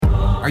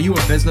you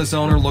a business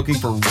owner looking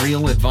for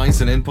real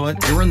advice and input?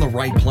 You're in the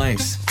right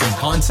place. From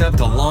concept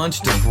to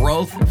launch to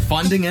growth,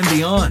 funding, and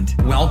beyond.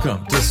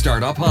 Welcome to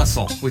Startup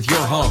Hustle with your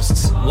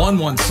hosts. One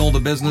once sold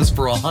a business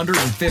for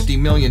 $150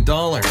 million.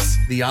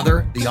 The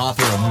other, the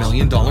author of $1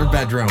 Million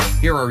Bedroom.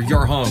 Here are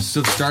your hosts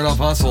of Startup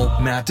Hustle,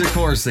 Matt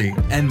DeCoursey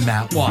and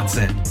Matt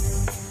Watson.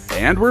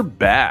 And we're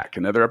back.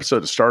 Another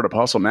episode of Startup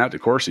Hustle. Matt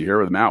DeCoursey here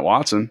with Matt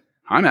Watson.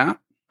 Hi, Matt.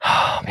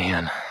 Oh,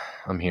 man.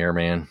 I'm here,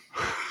 man.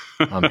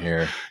 I'm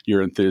here.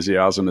 Your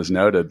enthusiasm is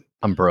noted.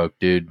 I'm broke,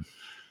 dude.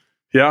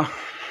 Yeah.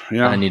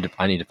 I need to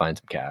find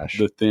some cash.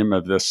 The theme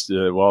of this,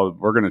 well,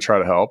 we're going to try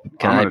to help.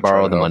 Can I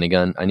borrow the money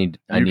gun? You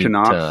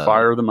cannot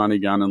fire the money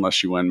gun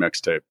unless you win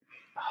mixtape.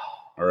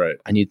 All right.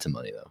 I need some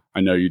money, though.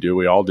 I know you do.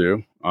 We all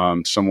do.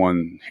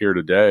 Someone here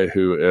today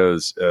who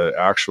is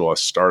a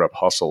Startup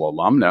Hustle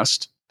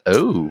alumnus.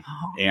 Oh.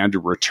 And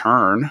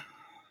return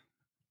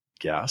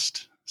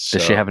guest. So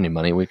does she have any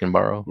money we can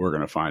borrow? We're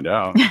going to find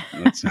out.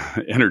 Let's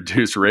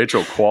introduce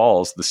Rachel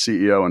Qualls, the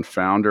CEO and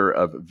founder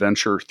of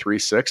Venture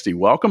 360.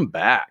 Welcome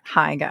back.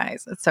 Hi,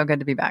 guys. It's so good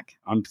to be back.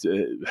 I missed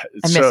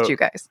missed you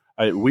guys.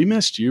 We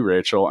missed you,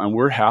 Rachel, and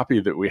we're happy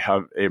that we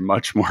have a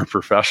much more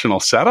professional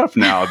setup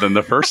now than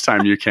the first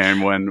time you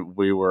came when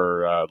we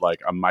were like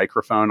a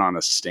microphone on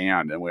a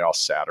stand and we all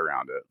sat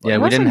around it. Yeah,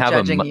 we didn't have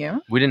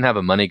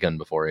a money gun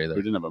before either.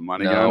 We didn't have a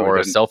money gun. Or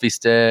a selfie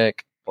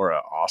stick. Or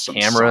an awesome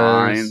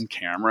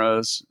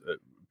cameras,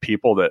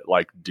 people that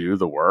like do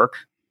the work.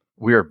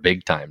 We are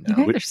big time now.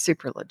 You guys are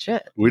super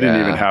legit. We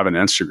didn't even have an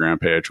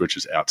Instagram page, which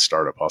is at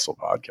Startup Hustle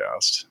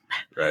Podcast,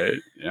 right?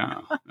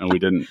 Yeah, and we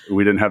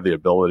didn't have the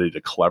ability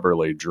to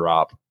cleverly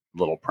drop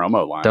little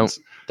promo lines.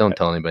 Don't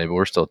tell anybody, but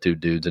we're still two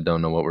dudes that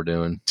don't know what we're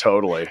doing.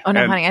 Totally. Oh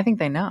no, honey, I think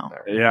they know.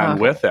 Yeah, and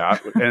with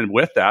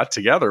that,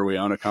 together we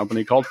own a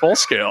company called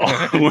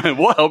Fullscale.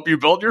 We'll help you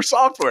build your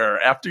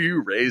software after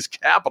you raise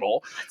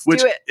capital,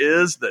 which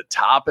is the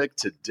topic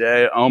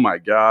today. Oh my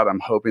God,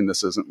 I'm hoping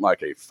this isn't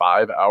like a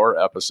 5-hour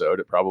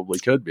episode. It probably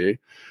could be.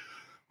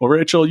 Well,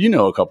 Rachel, you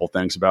know a couple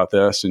things about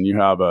this, and you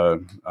have a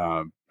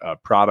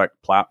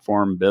product,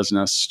 platform,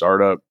 business,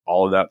 startup,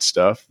 all of that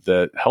stuff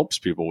that helps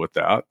people with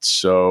that.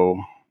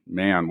 So,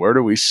 man, where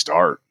do we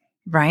start?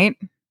 Right?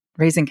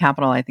 Raising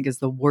capital, I think, is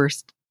the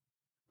worst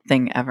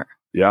thing ever.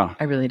 Yeah.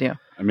 I really do.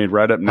 I mean,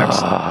 right up next.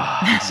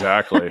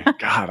 Exactly.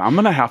 God, I'm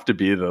going to have to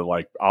be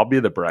I'll be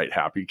the bright,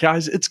 happy.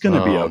 Guys, it's going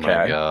to be okay. Oh,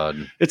 my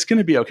God. It's going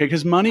to be okay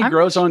because money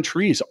grows on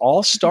trees.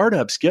 All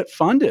startups get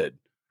funded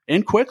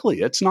and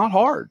quickly. It's not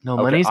hard. No,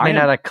 money's made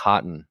out of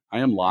cotton. I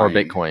am lying. Or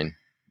Bitcoin.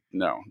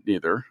 No,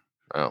 neither.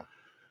 Oh.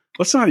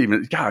 Let's not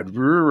even, God,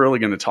 we're really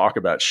going to talk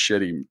about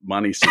shitty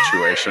money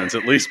situations.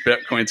 At least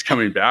Bitcoin's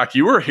coming back.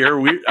 You were here.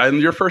 In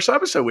your first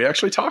episode, we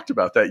actually talked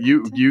about that.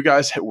 You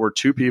guys were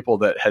two people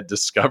that had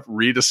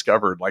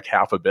rediscovered like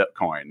half a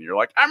Bitcoin. You're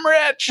like, I'm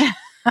rich.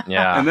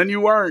 Yeah. And then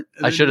you weren't.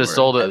 I should have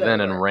sold it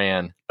then and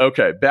ran.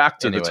 Okay. Back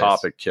to the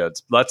topic,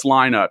 kids. Let's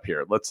line up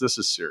here. This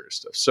is serious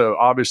stuff. So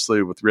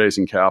obviously with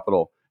raising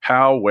capital,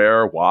 how,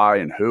 where, why,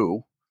 and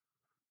who?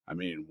 I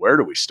mean, where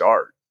do we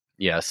start?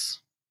 Yes,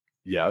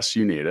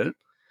 you need it.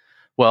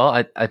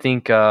 Well, I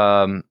think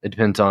it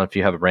depends on if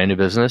you have a brand new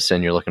business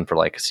and you're looking for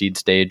like seed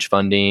stage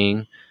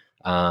funding.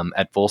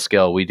 At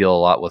Fullscale, we deal a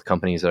lot with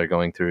companies that are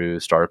going through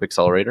startup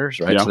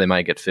accelerators, right? Yeah. So they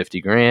might get 50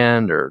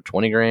 grand or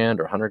 20 grand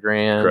or 100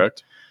 grand.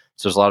 Correct.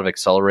 So there's a lot of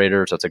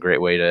accelerators. That's a great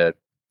way to, if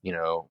you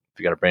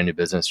got a brand new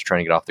business, you're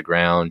trying to get off the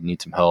ground, you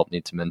need some help,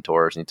 need some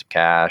mentors, need some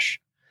cash.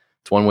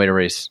 It's one way to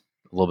raise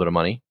a little bit of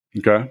money.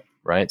 Okay.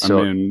 Right. So,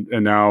 and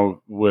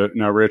now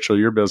Rachel,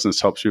 your business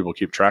helps people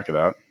keep track of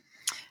that.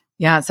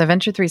 Yeah. So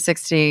Venture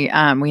 360,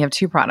 we have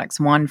two products,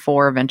 one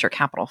for venture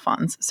capital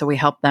funds. So we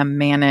help them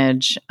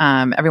manage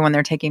everyone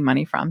they're taking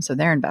money from. So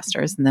they're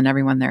investors, and then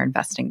everyone they're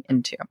investing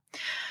into.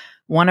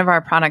 One of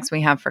our products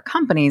we have for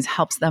companies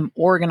helps them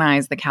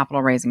organize the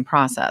capital raising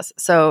process.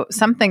 So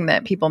something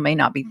that people may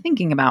not be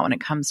thinking about when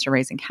it comes to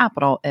raising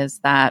capital is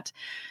that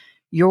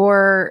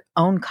your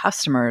own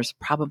customers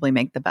probably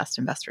make the best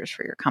investors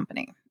for your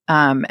company.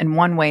 And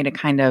one way to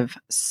kind of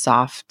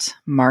soft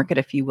market,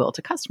 if you will,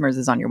 to customers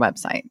is on your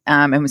website.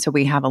 And so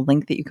we have a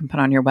link that you can put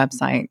on your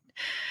website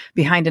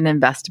behind an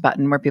invest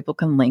button where people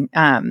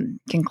can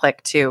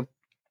click to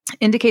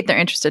indicate they're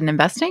interested in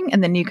investing.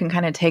 And then you can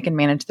kind of take and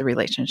manage the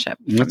relationship.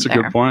 That's a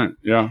good point.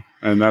 Yeah.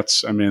 And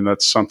that's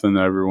something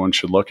that everyone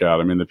should look at.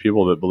 I mean, the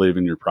people that believe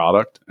in your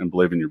product and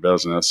believe in your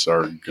business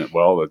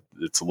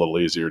it's a little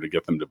easier to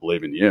get them to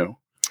believe in you.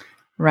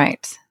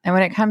 Right. And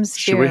when it comes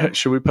to...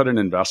 Should we put an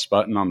invest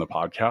button on the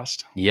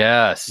podcast?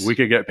 Yes. We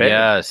could get paid.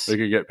 Yes. We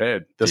could get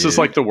paid. This is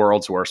like the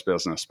world's worst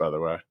business, by the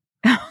way.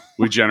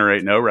 We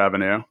generate no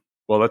revenue.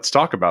 Well, let's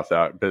talk about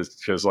that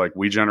because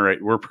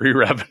we're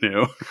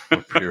pre-revenue.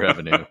 We're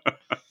pre-revenue.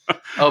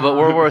 Oh, but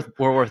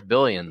we're worth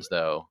billions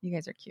though. You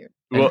guys are cute.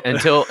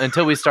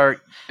 until we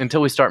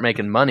start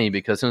making money,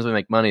 because as soon as we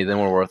make money, then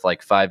we're worth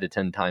like 5 to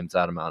 10 times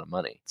that amount of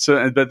money.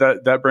 So, but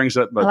that brings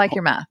up. I like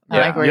your math. I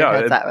like where your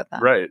head's at with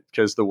that. Right,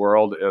 because the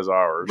world is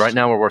ours. Right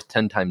now, we're worth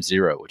 10 times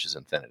 0, which is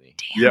infinity.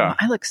 Damn,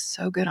 I look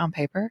so good on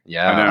paper.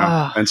 Yeah, I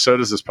know. And so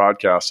does this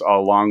podcast,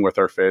 along with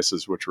our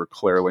faces, which were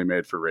clearly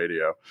made for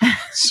radio.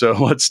 So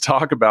let's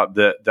talk about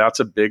that. That's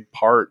a big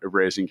part of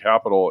raising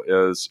capital.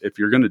 Is if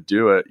you're going to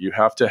do it, you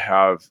have to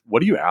have.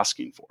 What are you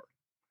asking for?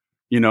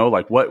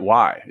 Like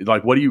why?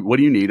 Like, what do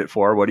you need it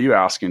for? What are you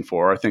asking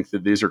for? I think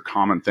that these are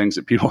common things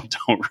that people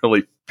don't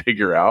really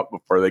figure out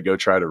before they go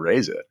try to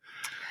raise it.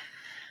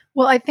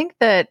 Well, I think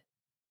that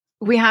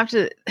we have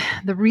to,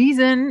 the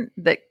reason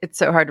that it's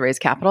so hard to raise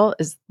capital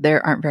is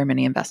there aren't very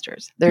many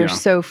investors. There's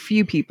so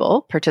few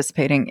people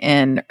participating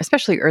in,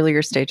 especially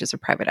earlier stages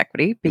of private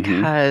equity,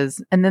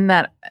 because, and then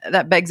that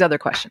begs other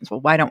questions. Well,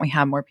 why don't we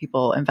have more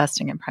people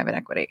investing in private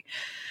equity?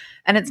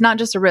 And it's not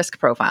just a risk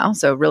profile.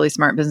 So really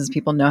smart business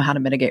people know how to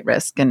mitigate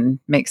risk and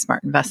make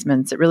smart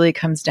investments. It really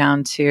comes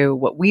down to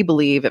what we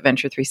believe at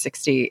Venture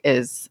 360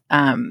 is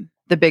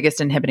the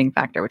biggest inhibiting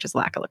factor, which is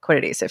lack of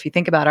liquidity. So if you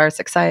think about our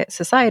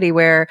society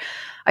where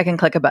I can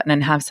click a button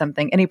and have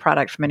any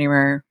product from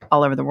anywhere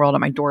all over the world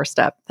on my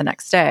doorstep the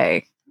next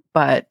day,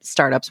 but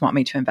startups want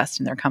me to invest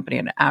in their company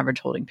at an average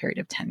holding period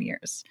of 10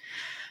 years.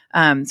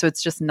 So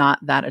it's just not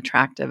that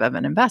attractive of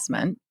an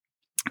investment.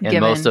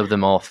 And most of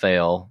them all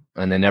fail,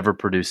 and they never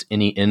produce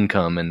any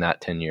income in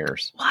that 10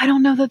 years. Well, I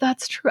don't know that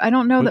that's true. I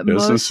don't know that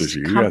most businesses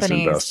you guys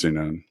investing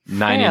in?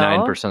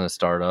 99% of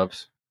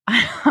startups.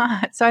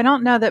 So I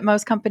don't know that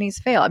most companies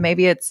fail.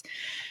 Maybe it's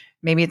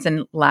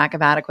in lack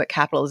of adequate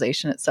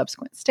capitalization at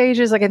subsequent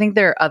stages. Like, I think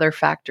there are other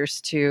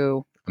factors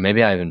too.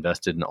 Maybe I've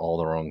invested in all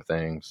the wrong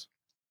things.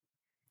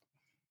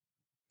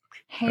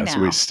 As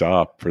we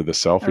stop for the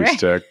selfie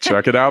stick,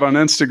 check it out on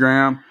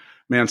Instagram.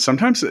 Man,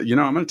 sometimes, I'm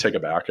going to take a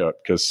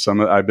backup because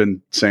I've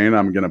been saying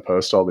I'm going to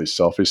post all these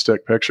selfie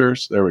stick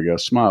pictures. There we go.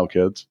 Smile,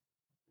 kids.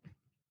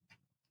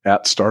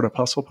 At Startup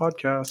Hustle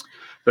Podcast.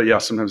 But yeah,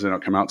 sometimes they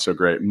don't come out so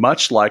great.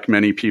 Much like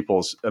many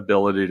people's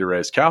ability to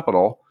raise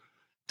capital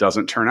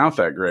doesn't turn out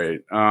that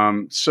great.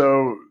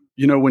 So,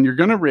 when you're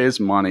going to raise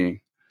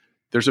money,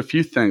 there's a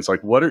few things like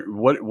why do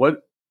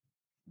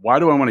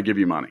I want to give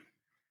you money?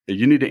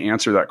 You need to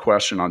answer that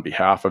question on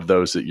behalf of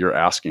those that you're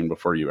asking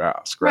before you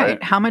ask,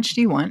 right? How much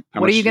do you want?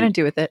 What are you going to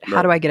do with it?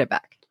 How do I get it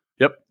back?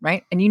 Yep.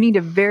 Right. And you need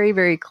a very,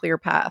 very clear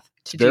path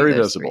to do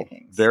those three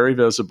things. Very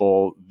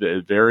visible,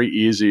 very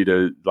easy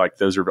to, like,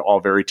 those are all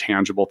very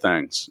tangible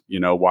things.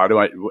 What do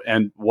I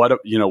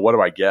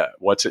get?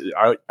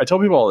 I tell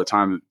people all the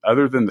time,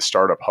 other than the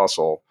Startup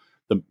Hustle,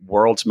 the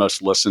world's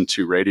most listened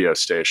to radio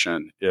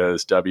station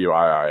is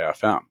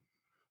WIIFM.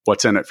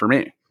 What's in it for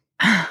me?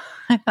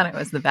 I thought it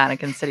was the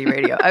Vatican City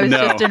Radio. I was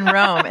just in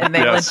Rome, and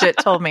they legit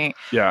told me,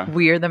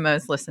 we are the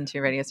most listened to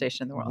radio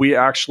station in the world. We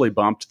actually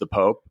bumped the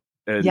Pope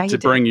to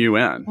bring you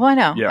in. Well, I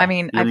know. Yeah, I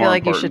mean, I feel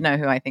like you should know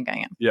who I think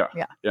I am.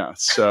 Yeah.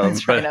 So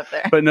it's right up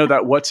there. But no,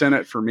 that what's in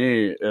it for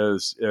me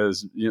is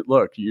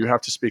look, you have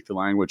to speak the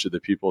language of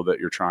the people that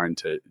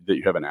that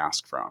you have an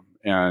ask from,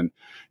 and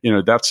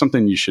that's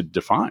something you should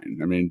define.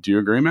 I mean, do you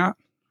agree, Matt?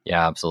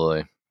 Yeah,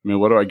 absolutely. I mean,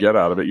 what do I get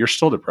out of it? You're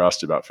still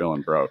depressed about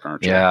feeling broke,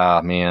 aren't you?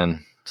 Yeah,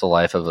 man. It's the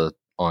life of an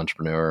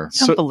entrepreneur.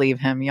 Don't believe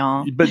him,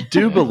 y'all. But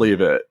do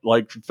believe it.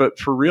 Like, but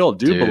for real,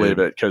 believe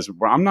it, because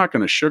I'm not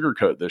going to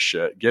sugarcoat this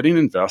shit. Getting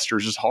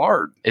investors is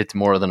hard. It's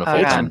more than a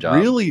full-time job.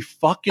 Really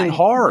fucking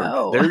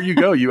hard. There you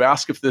go. You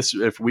ask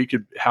if we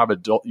could have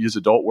use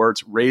adult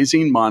words.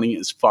 Raising money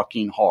is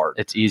fucking hard.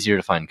 It's easier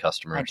to find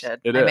customers. I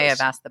may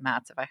have asked the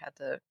Matts if I had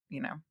to,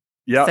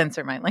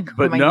 censor my language.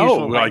 But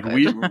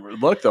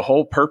look, the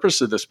whole purpose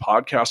of this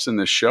podcast and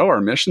this show, our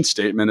mission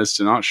statement is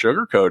to not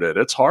sugarcoat it.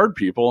 It's hard,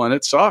 people, and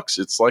it sucks.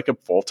 It's like a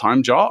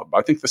full-time job.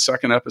 I think the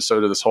second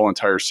episode of this whole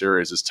entire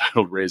series is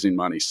titled "Raising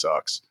Money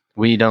Sucks."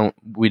 We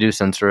do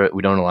censor it.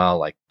 We don't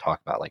allow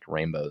talk about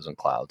rainbows and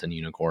clouds and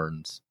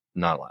unicorns.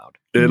 Not allowed.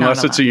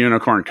 Unless it's a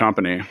unicorn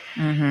company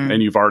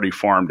and you've already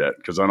formed it,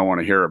 because I don't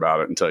want to hear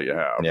about it until you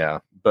have. Yeah.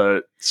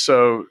 But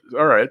all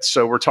right.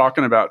 So we're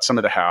talking about some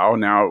of the how.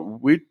 Now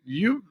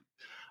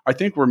I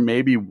think we're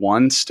maybe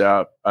one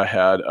step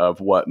ahead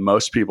of what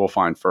most people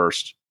find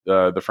first,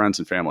 the friends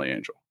and family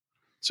angel.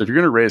 So if you're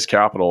going to raise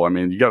capital, I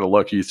mean, you got to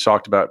look, you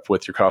talked about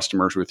with your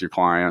customers, with your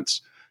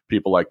clients,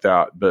 people like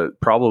that. But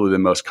probably the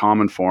most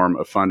common form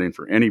of funding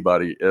for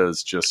anybody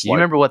is just you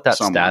remember what that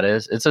stat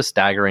is? It's a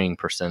staggering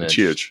percentage. It's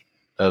huge.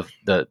 Of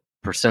the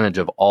percentage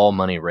of all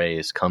money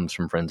raised comes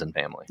from friends and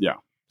family. Yeah.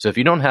 So if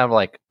you don't have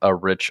a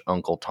rich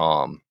Uncle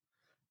Tom,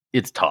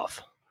 it's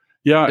tough.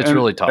 Yeah, it's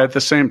really tough. At the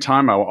same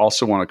time, I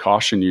also want to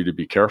caution you to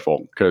be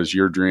careful, because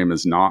your dream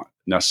is not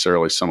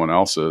necessarily someone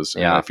else's.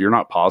 And if you're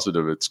not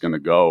positive it's going to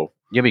go,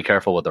 you be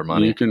careful with their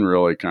money. You can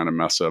really kind of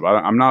mess up.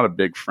 I'm not a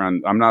big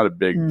friend. I'm not a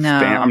big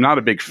I'm not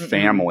a big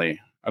family.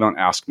 I don't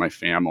ask my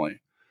family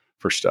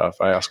for stuff.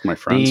 I ask my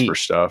friends for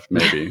stuff,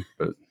 maybe,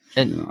 but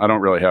I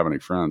don't really have any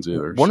friends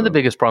either. One of the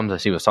biggest problems I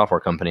see with software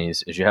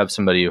companies is you have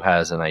somebody who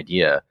has an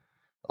idea,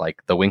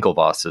 like the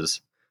Winklevosses,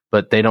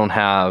 but they don't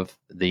have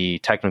the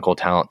technical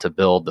talent to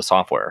build the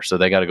software. So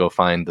they got to go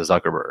find the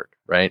Zuckerberg,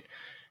 right?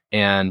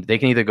 And they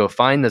can either go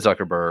find the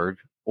Zuckerberg,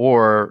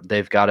 or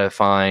they've got to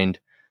find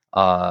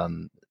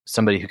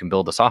somebody who can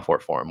build the software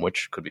for them,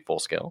 which could be Full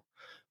Scale,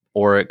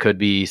 or it could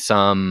be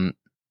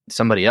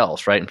somebody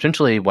else, right? And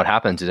potentially what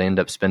happens is they end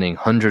up spending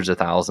hundreds of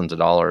thousands of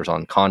dollars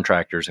on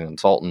contractors and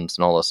consultants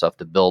and all this stuff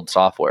to build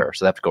software.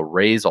 So they have to go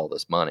raise all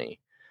this money.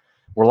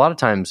 Where a lot of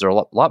times they're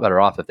a lot better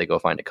off if they go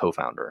find a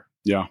co-founder.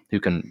 Yeah. Who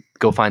can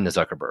go find the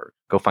Zuckerberg,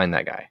 go find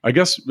that guy. I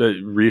guess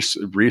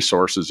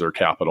resources are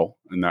capital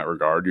in that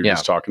regard. You're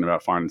just talking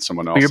about finding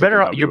someone else. But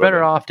you're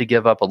better off to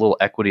give up a little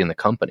equity in the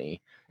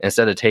company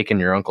instead of taking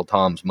your Uncle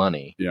Tom's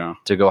money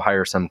to go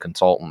hire some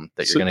consultant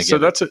that you're going to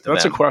give. So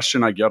that's a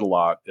question I get a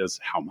lot is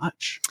how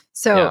much?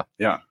 So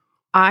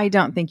I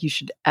don't think you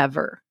should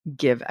ever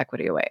give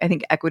equity away. I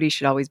think equity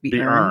should always be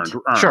earned.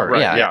 Sure. Right,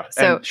 yeah.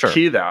 So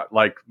key that,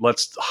 like,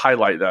 let's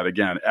highlight that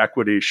again.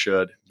 Equity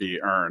should be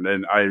earned.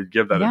 And I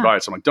give that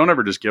advice. I'm like, don't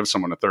ever just give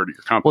someone a third of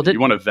your company. Well, you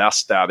want to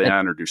vest that in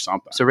or do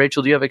something. So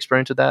Rachel, do you have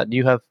experience with that? Do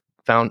you have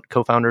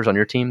co-founders on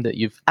your team that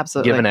you've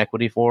given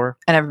equity for?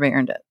 And everybody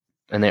earned it.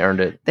 And they earned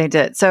it. They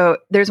did. So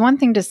there's one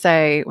thing to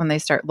say when they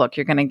start, look,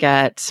 you're going to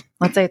get,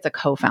 let's say it's a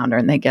co-founder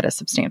and they get a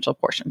substantial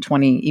portion,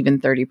 20, even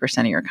 30%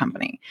 of your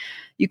company.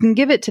 You can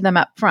give it to them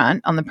up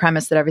front on the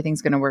premise that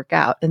everything's going to work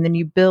out. And then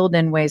you build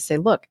in ways, say,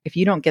 look, if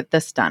you don't get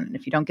this done,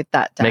 if you don't get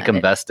that done. Make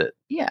them vest it.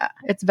 Yeah.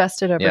 It's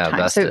vested over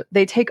time. So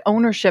they take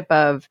ownership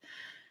of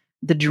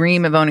the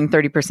dream of owning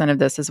 30% of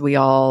this as we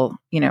all,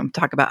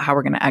 talk about how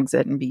we're going to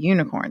exit and be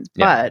unicorns.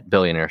 Yeah, but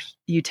billionaires.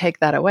 You take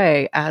that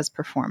away as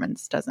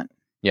performance doesn't.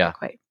 Yeah.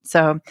 Quite.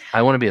 So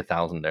I want to be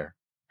 1,000 there.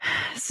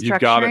 You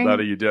got it,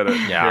 buddy. You did it.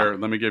 Yeah. Here,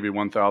 let me give you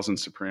 1,000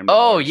 Supreme.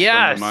 Oh,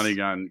 yes. The money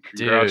gun.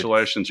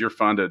 Congratulations. Dude. You're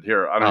funded.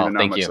 Here. I don't even know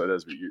how much that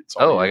is, but it's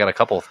all I got a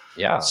couple.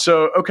 Yeah.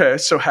 So, okay.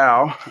 So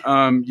how,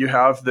 you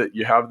have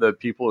the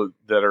people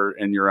that are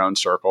in your own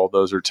circle.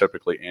 Those are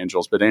typically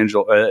angels, but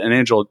an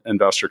angel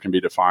investor can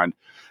be defined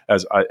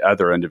as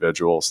other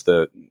individuals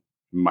that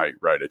might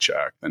write a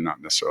check and not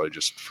necessarily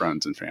just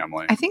friends and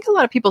family. I think a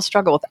lot of people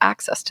struggle with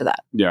access to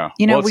that. Yeah.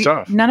 It's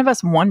tough. None of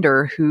us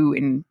wonder who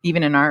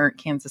even in our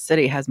Kansas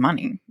City has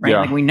money, right?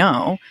 Yeah. Like we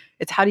know.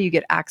 It's how do you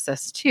get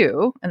access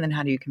to, and then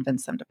how do you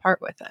convince them to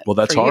part with it? Well,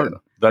 that's hard.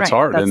 That's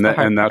hard.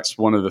 And that's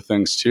one of the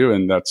things too.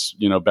 And that's,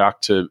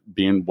 back to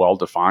being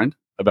well-defined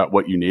about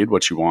what you need,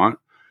 what you want.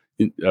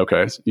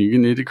 Okay. So you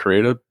need to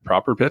create a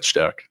proper pitch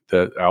deck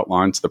that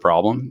outlines the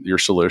problem, your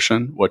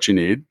solution, what you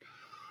need,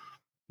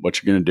 what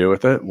you're going to do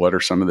with it. What are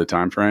some of the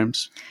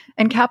timeframes?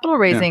 And capital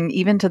raising,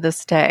 even to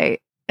this day,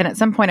 and at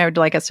some point I would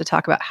like us to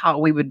talk about how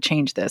we would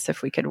change this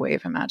if we could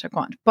wave a magic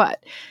wand.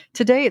 But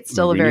today it's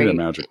still a very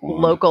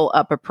local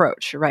up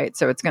approach, right?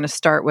 So it's going to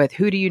start with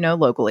who do you know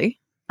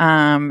locally?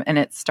 And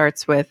it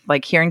starts with,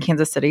 like, here in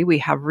Kansas City, we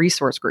have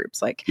resource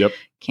groups like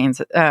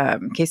Kansas,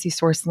 KC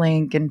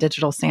SourceLink and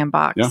Digital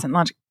Sandbox and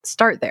Launch.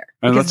 Start there.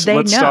 And let's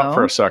stop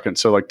for a second.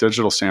 So like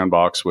Digital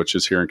Sandbox, which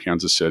is here in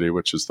Kansas City,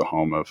 which is the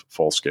home of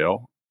Full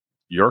Scale.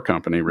 Your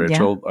company,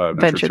 Rachel,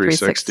 Venture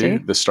 360,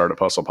 the Startup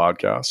Hustle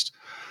podcast,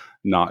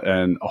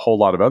 and a whole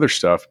lot of other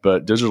stuff.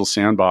 But Digital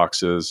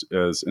Sandbox is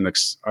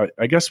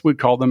I guess we'd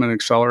call them an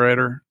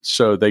accelerator.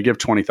 So they give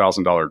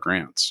 $20,000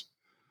 grants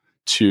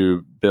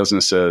to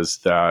businesses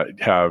that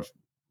have,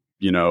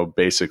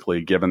 basically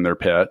given their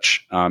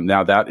pitch.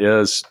 Now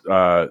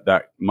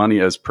that money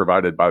is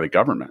provided by the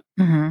government.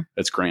 Mm-hmm.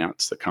 It's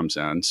grants that comes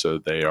in. So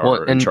they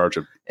are in charge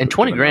of. And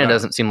 20 grand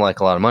doesn't seem like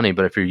a lot of money,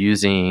 but if you're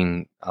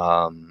using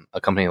a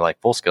company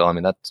like Full Scale, I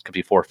mean, that could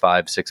be 4,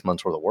 5, 6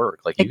 months worth of work.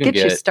 Like you can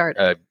get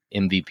a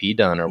MVP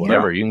done or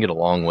whatever. You can get a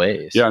long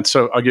ways. Yeah. And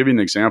so I'll give you an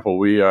example.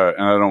 We, and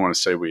I don't want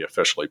to say we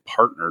officially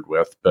partnered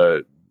with,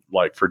 but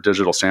like for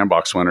Digital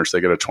Sandbox winners,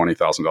 they get a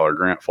 $20,000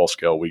 grant. Full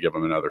Scale, we give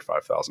them another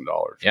 $5,000.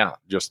 Yeah,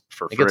 just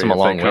for free. It gets them a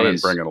long way and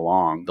bring it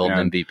along. Build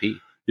an MVP.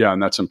 Yeah,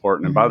 and that's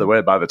important. And by the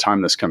way, by the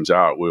time this comes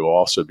out, we will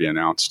also be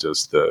announced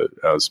as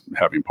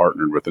having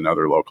partnered with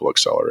another local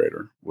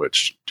accelerator,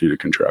 which due to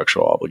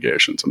contractual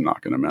obligations, I'm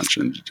not going to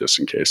mention just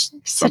in case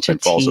something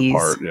falls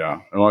apart.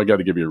 Yeah, well, I got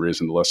to give you a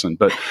reason to listen.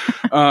 But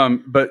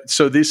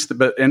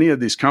but any of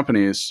these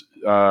companies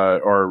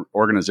or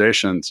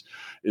organizations,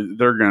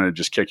 they're going to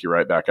just kick you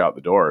right back out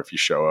the door if you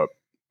show up.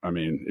 I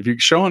mean, if you're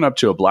showing up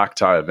to a black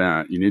tie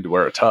event, you need to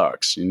wear a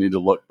tux. You need to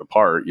look the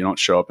part. You don't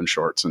show up in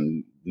shorts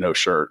and no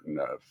shirt and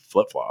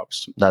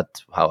flip-flops.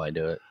 That's how I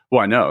do it.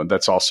 Well, I know.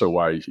 That's also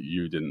why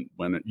you didn't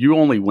win it. You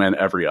only win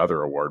every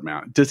other award,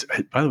 Matt.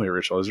 By the way,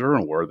 Rachel, is there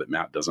an award that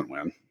Matt doesn't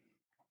win?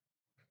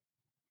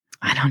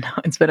 I don't know.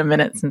 It's been a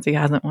minute since he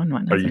hasn't won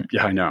one.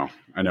 Yeah, I know.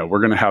 We're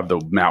going to have the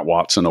Matt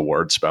Watson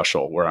Award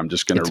special where I'm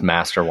just going to... It's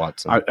Master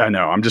Watson. I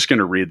know. I'm just going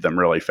to read them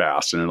really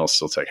fast and it'll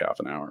still take half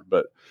an hour.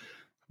 But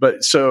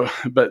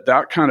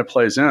that kind of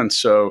plays in.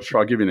 So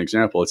I'll give you an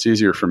example. It's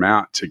easier for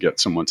Matt to get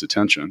someone's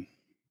attention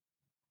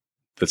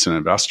that's an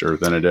investor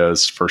than it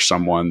is for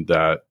someone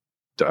that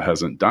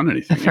hasn't done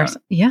anything yet.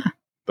 Yeah.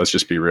 Let's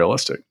just be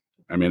realistic.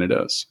 I mean, it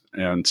is.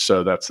 And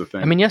so that's the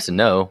thing. I mean, yes and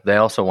no. They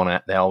also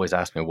they always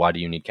ask me, why do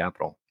you need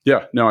capital?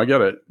 Yeah, no, I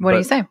get it. What do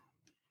you say?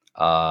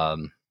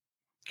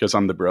 Because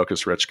I'm the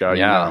brokest rich guy.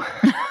 Yeah.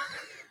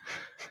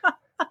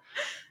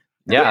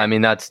 Yeah, I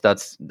mean that's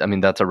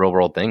a real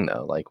world thing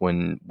though. Like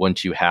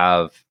once you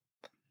have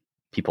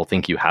people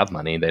think you have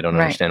money, they don't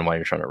understand why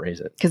you're trying to raise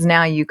it. Because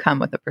now you come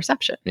with a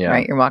perception,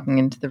 right? You're walking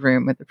into the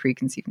room with a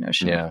preconceived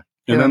notion. Yeah.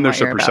 And then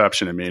there's a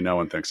perception in me. No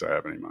one thinks I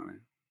have any money.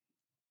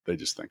 They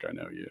just think I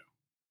know you.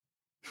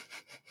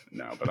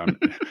 No, but I'm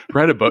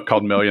write a book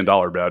called $1 Million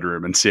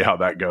Bedroom and see how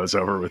that goes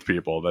over with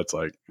people. That's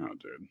like, oh,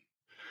 dude.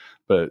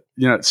 But,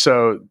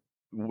 so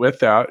with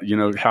that,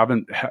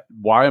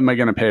 why am I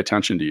going to pay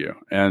attention to you?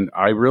 And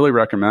I really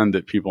recommend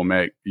that people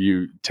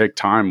take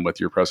time with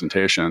your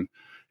presentation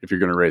if you're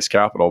going to raise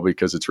capital,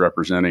 because it's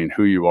representing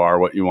who you are,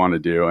 what you want to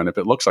do. And if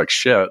it looks like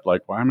shit,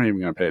 like, why am I even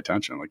going to pay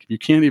attention? Like, if you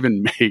can't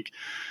even make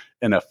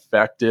an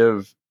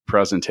effective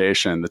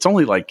presentation that's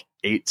only like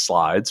 8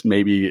 slides,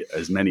 maybe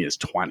as many as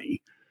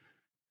 20,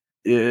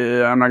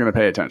 I'm not going to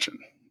pay attention.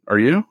 Are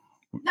you?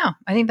 No,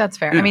 I think that's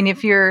fair. Yeah. I mean,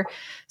 if you're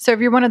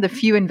one of the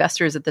few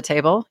investors at the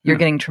table, you're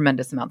getting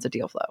tremendous aamounts of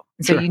deal flow.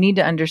 So you need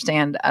to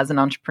understand as an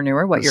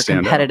entrepreneur what your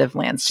competitive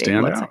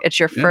landscape looks like. It's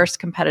your first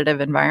competitive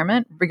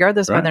environment,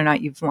 regardless of whether or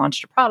not you've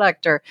launched a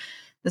product, or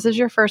this is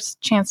your first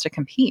chance to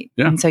compete.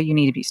 Yeah. And so you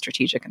need to be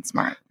strategic and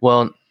smart.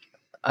 Well,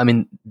 I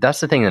mean, that's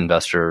the thing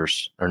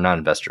investors, or not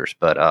investors,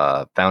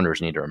 but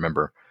founders need to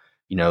remember,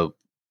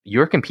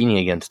 you're competing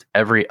against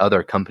every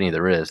other company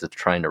there is that's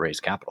trying to raise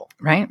capital.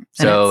 Right.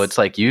 So it's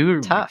like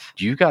you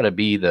got to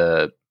be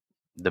the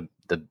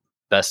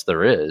best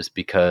there is,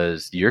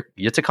 because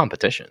it's a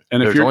competition.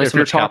 And if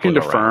you're talking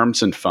to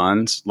firms and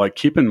funds, like,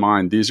 keep in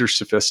mind, these are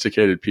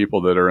sophisticated people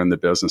that are in the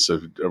business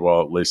of,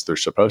 well, at least they're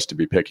supposed to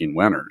be picking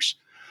winners.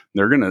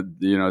 They're going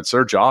to, it's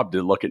their job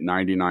to look at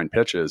 99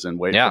 pitches and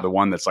wait for the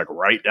one that's like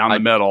right down the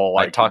middle.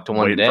 Like, I talked to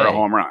one today for a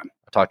home run.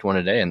 I talked to one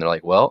today and they're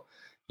like, well,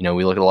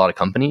 we look at a lot of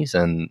companies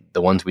and the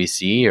ones we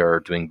see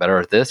are doing better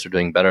at this or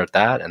doing better at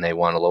that, and they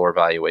want a lower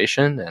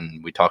valuation,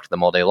 and we talk to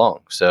them all day long.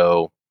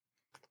 So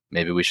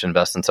maybe we should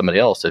invest in somebody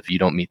else if you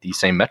don't meet these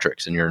same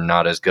metrics and you're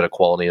not as good a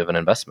quality of an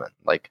investment.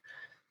 Like,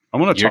 I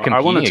want to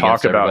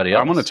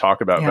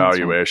talk about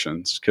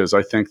valuations, because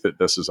I think that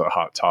this is a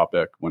hot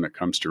topic when it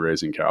comes to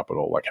raising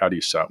capital. Like, how do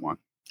you set one?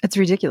 It's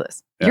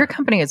ridiculous. Yeah. Your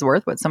company is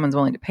worth what someone's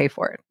willing to pay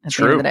for it at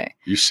the end of the day.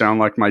 You sound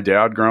like my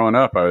dad growing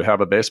up. I would have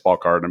a baseball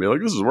card and I'd be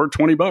like, this is worth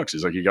 $20.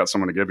 He's like, you got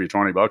someone to give you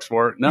 $20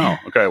 for it? No.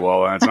 Okay,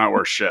 well, that's not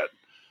worth shit.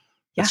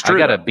 Yeah. I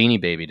got a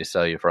Beanie Baby to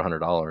sell you for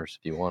 $100 if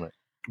you want it.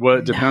 Well,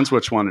 it depends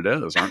which one it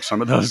is. Aren't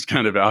some of those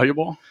kind of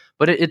valuable?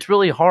 But it's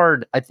really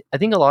hard. I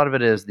think a lot of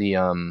it is the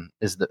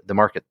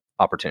market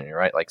opportunity,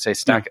 right? Like, say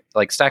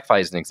StackFi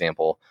is an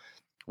example.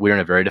 We're in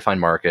a very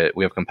defined market.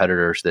 We have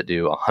competitors that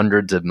do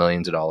hundreds of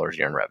millions of dollars a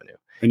year in revenue.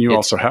 And you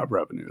also have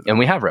revenue. And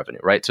we have revenue,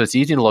 right? So it's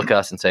easy to look at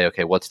us and say,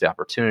 okay, what's the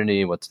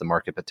opportunity? What's the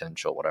market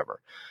potential? Whatever.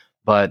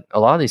 But a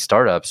lot of these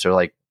startups are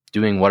like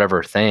doing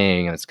whatever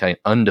thing, and it's kind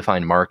of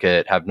undefined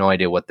market, have no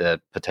idea what the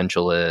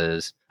potential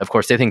is. Of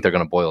course, they think they're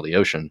going to boil the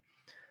ocean,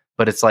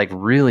 but it's like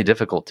really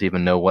difficult to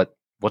even know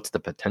what's the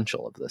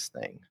potential of this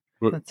thing.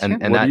 What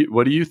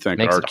do you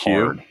think,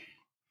 RQ?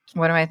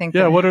 What do I think?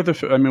 Yeah, what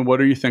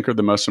do you think are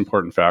the most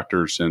important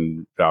factors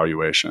in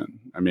valuation?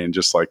 I mean,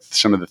 just like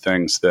some of the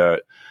things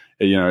that,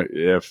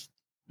 if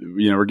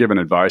we're giving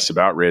advice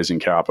about raising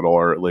capital,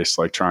 or at least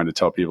like trying to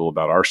tell people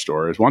about our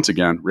stories. Once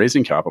again,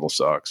 raising capital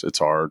sucks. It's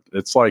hard.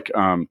 It's like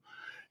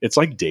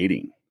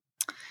dating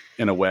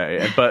in a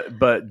way, but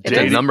it's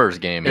a numbers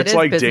game. It's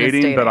like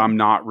dating, but I'm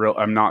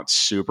not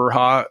super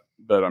hot,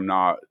 but I'm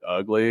not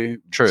ugly.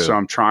 True. So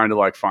I'm trying to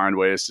like find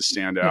ways to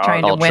stand out. You're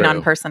trying to win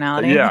on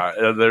personality.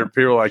 Yeah. There are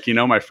people like,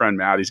 my friend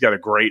Matt, he's got a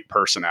great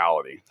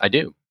personality. I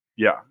do.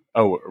 Yeah.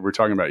 Oh, we're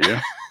talking about you?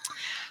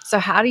 So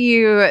how do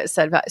you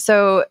set that?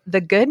 So the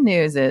good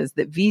news is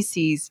that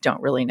VCs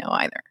don't really know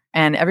either.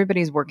 And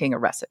everybody's working a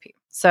recipe.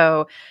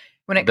 So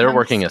when they're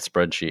working a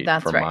spreadsheet,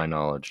 from my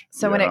knowledge.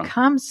 So when it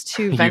comes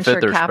to venture you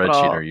fit their capital,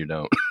 spreadsheet or you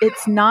don't.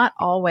 It's not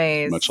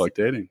always much like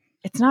dating.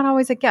 It's not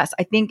always a guess.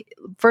 I think,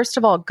 first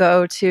of all,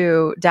 go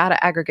to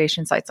data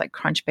aggregation sites like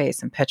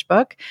Crunchbase and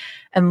PitchBook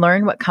and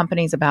learn what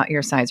companies about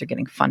your size are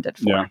getting funded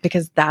for,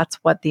 because that's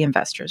what the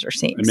investors are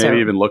seeing. And maybe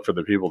even look for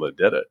the people that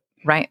did it.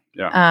 Right.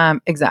 Yeah.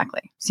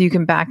 Exactly. So you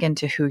can back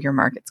into who your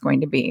market's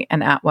going to be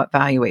and at what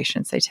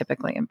valuations they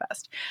typically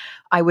invest.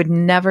 I would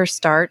never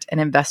start an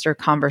investor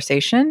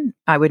conversation.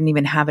 I wouldn't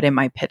even have it in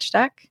my pitch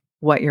deck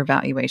what your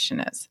valuation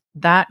is.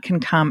 That can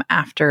come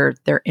after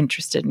they're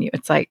interested in you.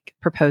 It's like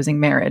proposing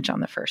marriage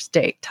on the first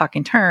date.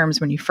 Talking terms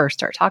when you first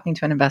start talking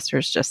to an investor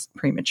is just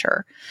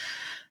premature.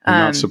 You're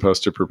not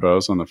supposed to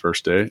propose on the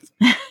first date?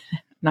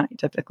 Not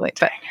typically,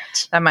 but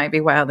that might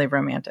be wildly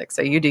romantic.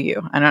 So you do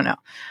you. I don't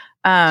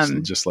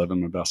know. Just living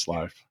my best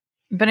life.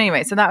 But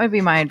anyway, so that would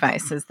be my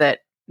advice, is that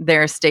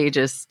there are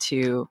stages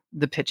to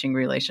the pitching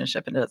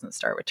relationship, and it doesn't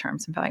start with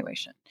terms and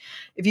valuation.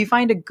 If you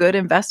find a good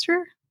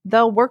investor,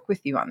 they'll work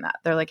with you on that.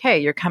 They're like, hey,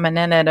 you're coming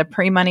in at a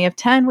pre-money of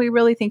 10. We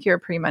really think you're a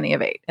pre-money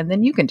of 8. And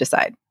then you can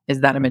decide,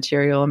 is that a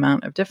material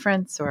amount of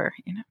difference or,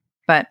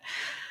 but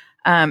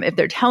if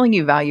they're telling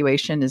you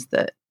valuation is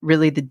the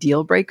really the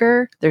deal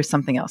breaker, there's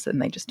something else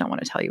and they just don't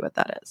want to tell you what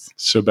that is.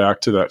 So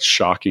back to that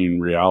shocking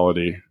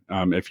reality.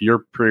 If you're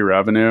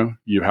pre-revenue,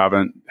 you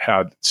haven't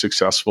had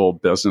successful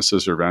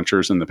businesses or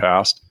ventures in the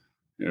past,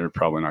 you're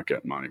probably not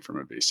getting money from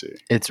a VC.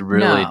 It's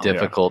really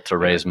difficult to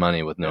raise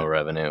money with no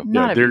revenue.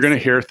 Yeah, they're going to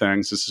hear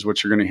things. This is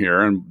what you're going to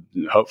hear. And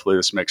hopefully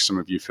this makes some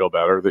of you feel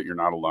better that you're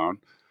not alone.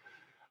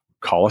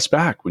 Call us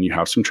back when you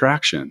have some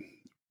traction.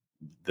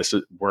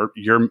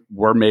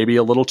 We're maybe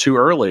a little too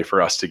early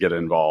for us to get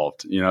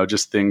involved,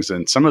 just things.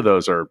 And some of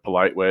those are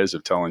polite ways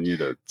of telling you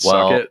to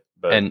suck it.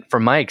 But. And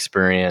from my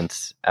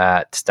experience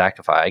at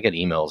Stackify, I get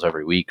emails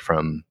every week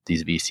from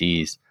these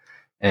VCs,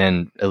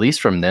 and at least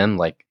from them,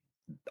 like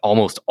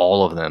almost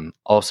all of them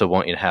also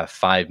want you to have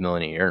 $5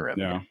 million a year in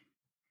revenue,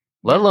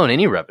 let alone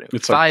any revenue.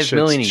 It's $5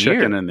 million a year.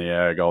 Chicken and the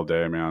egg all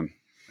day, man.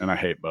 And I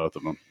hate both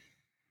of them.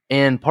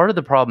 And part of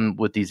the problem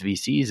with these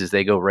VCs is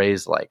they go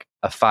raise like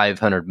a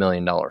 $500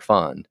 million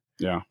fund.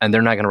 Yeah. And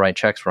they're not going to write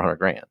checks for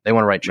 $100,000. They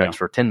want to write checks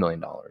for $10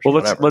 million.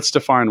 Well, let's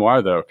define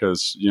why though,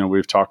 because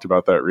we've talked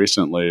about that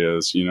recently.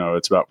 Is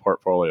it's about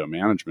portfolio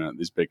management.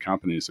 These big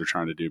companies are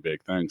trying to do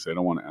big things. They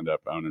don't want to end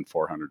up owning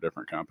 400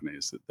 different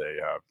companies that they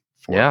have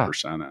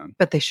 4% in.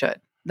 But they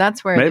should.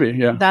 That's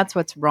where that's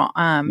what's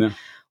wrong.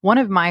 One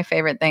of my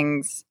favorite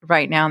things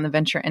right now in the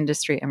venture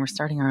industry, and we're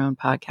starting our own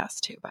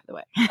podcast too, by the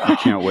way. I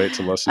can't wait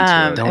to listen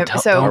to it. Don't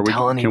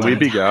tell anyone. Can we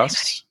be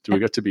guests? Do we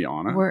get to be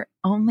on it? We're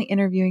only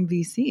interviewing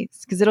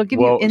VCs because it'll give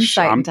you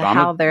insight into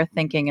how they're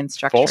thinking and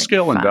structuring. Full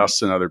Scale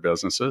invests in other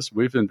businesses.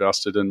 We've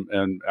invested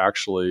in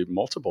actually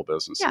multiple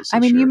businesses. Yeah,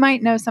 I mean, you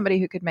might know somebody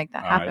who could make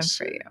that happen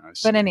for you.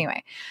 But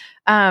anyway,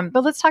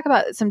 but let's talk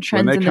about some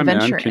trends in the venture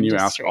industry. Can you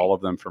ask all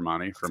of them for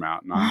money for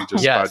Matt and I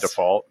just by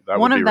default? That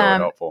would be really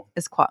helpful.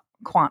 Is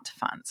quant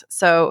funds.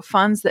 So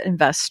funds that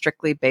invest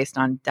strictly based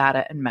on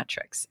data and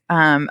metrics.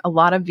 A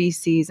lot of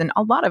VCs and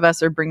a lot of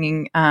us are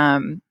bringing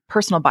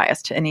personal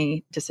bias to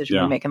any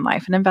decision we make in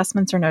life, and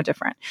investments are no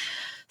different.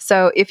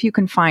 So if you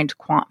can find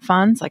quant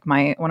funds, like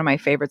one of my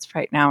favorites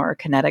right now are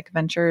Kinetic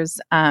Ventures.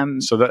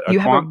 So that you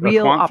have a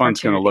real quant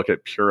fund's going to look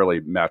at purely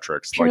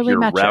metrics, like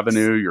your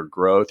revenue, your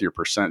growth, your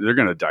percent. They're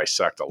going to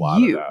dissect a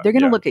lot of that. They're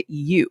going to look at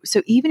you.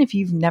 So even if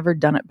you've never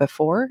done it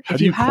before, how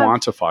do you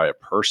quantify a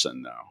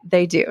person though?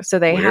 They do. So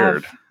they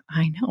have.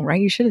 I know,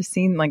 right? You should have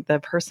seen like the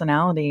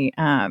personality.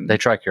 They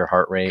track your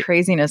heart rate.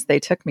 Craziness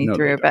they took me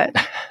through, but.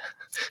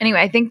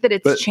 Anyway, I think that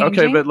it's changing.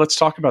 Okay, but let's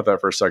talk about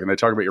that for a second. They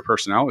talk about your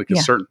personality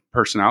because certain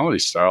personality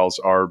styles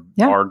are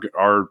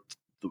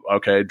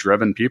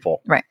driven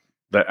people. Right.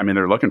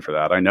 They're looking for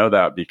that. I know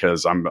that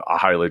because I'm a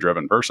highly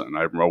driven person.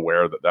 I'm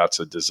aware that that's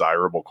a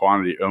desirable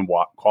quality.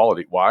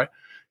 Why?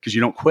 Because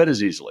you don't quit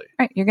as easily.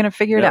 Right. You're going to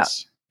figure it out.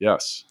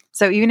 Yes.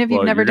 So even if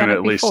you've never done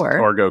it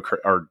before,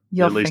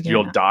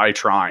 you'll die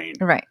trying.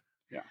 Right.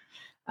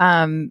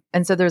 And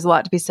so there's a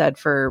lot to be said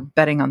for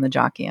betting on the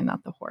jockey and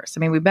not the horse. I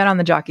mean, we bet on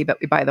the jockey, but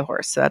we buy the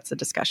horse. So that's a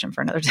discussion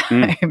for another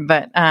time.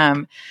 But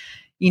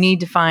you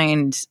need to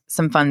find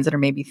some funds that are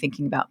maybe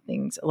thinking about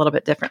things a little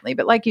bit differently.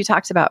 But like you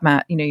talked about,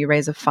 Matt, you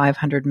raise a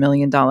 $500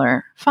 million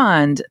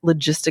fund,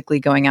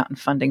 logistically going out and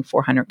funding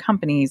 400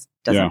 companies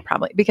doesn't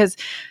probably, because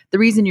the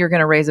reason you're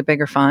going to raise a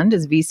bigger fund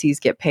is VCs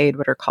get paid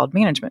what are called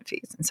management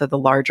fees. And so the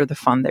larger the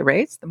fund they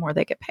raise, the more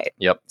they get paid.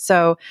 Yep.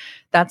 So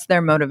that's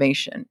their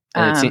motivation.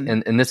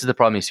 And this is the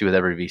problem you see with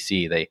every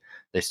VC.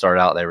 They start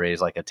out, they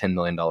raise like a $10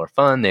 million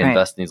fund. They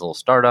invest in these little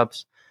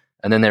startups.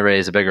 And then they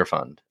raise a bigger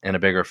fund and a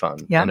bigger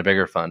fund and a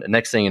bigger fund. And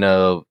next thing you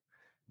know,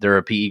 they're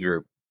a PE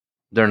group.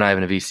 They're not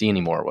even a VC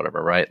anymore or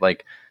whatever, right?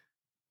 Like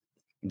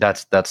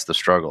that's the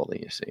struggle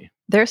that you see.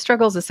 Their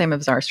struggle is the same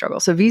as our struggle.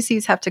 So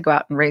VCs have to go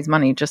out and raise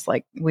money just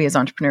like we as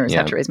entrepreneurs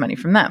have to raise money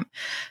from them.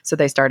 So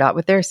they start out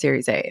with their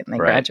Series A and they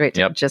graduate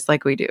just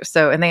like we do.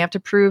 So, and they have to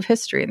prove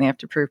history and they have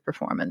to prove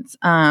performance.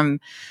 And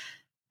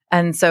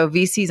so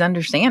VCs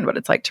understand what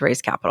it's like to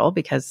raise capital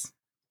because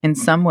in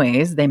some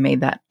ways, they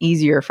made that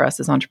easier for us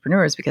as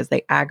entrepreneurs because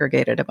they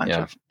aggregated a bunch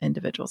of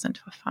individuals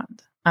into a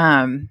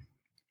fund.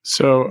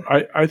 So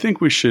I think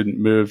we should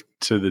move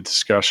to the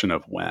discussion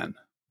of when.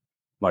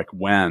 Like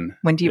when.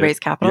 When do you raise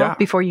capital? Yeah.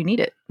 Before you need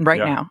it. Right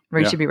now.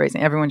 Everyone should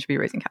be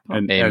raising capital.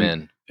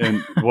 Amen.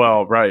 And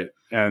well, right.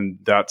 And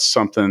that's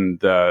something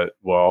that,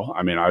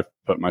 I've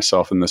put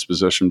myself in this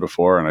position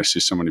before and I see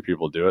so many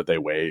people do it. They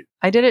wait.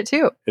 I did it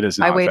too. It is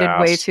not I waited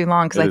fast. Way too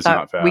long because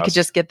I thought we could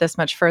just get this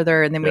much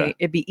further and then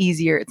it'd be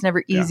easier. It's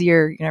never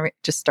easier.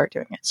 Just start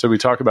doing it. So we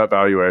talk about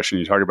valuation.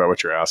 You talk about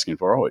what you're asking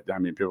for.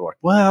 People are like,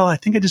 well, I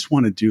think I just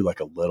want to do like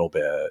a little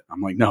bit.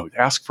 I'm like, no,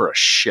 ask for a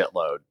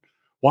shitload.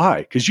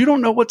 Why? Because you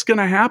don't know what's going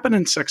to happen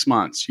in 6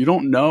 months. You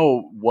don't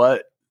know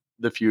what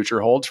the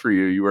future holds for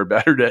you. You are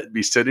better to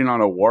be sitting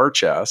on a war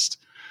chest.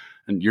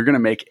 And you're going to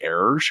make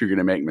errors. You're going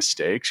to make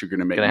mistakes. You're going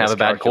to make have a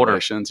bad quarter.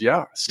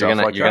 Yeah, you're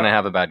going to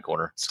have a bad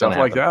quarter. Stuff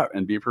like that,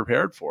 and be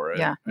prepared for it.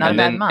 Yeah, not a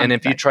bad month. And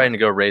if you're trying to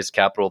go raise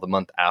capital the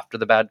month after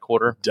the bad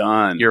quarter,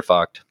 done. You're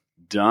fucked.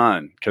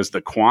 Done. Because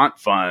the quant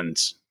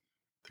funds,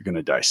 they're going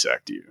to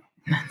dissect you.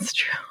 That's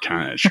true.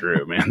 Kind of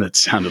true, man. That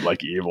sounded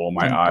like evil.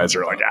 My eyes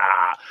are like,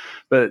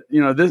 But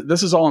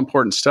this is all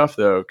important stuff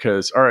though,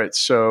 because all right,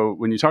 so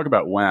when you talk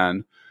about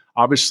when,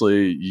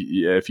 obviously,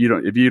 if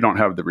you don't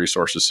have the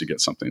resources to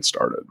get something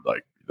started,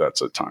 like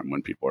that's a time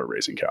when people are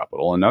raising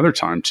capital. Another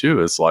time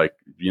too is like,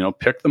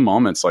 pick the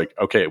moments. Like,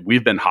 okay,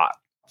 we've been hot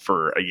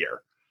for a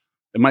year.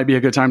 It might be a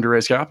good time to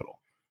raise capital.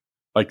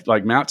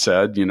 Like Matt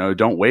said,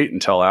 don't wait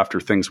until after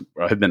things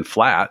have been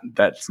flat.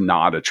 That's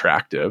not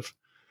attractive.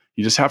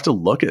 You just have to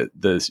look at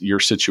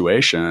your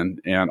situation,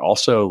 and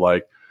also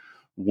like,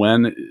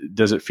 when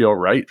does it feel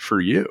right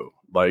for you?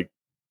 Like,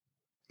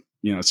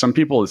 some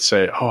people would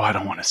say, oh, I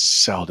don't want to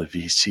sell to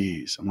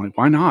VCs. I'm like,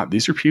 why not?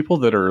 These are people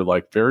that are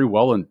like very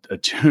well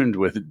attuned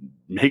with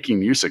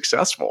making you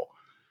successful.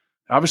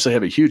 Obviously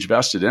have a huge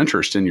vested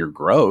interest in your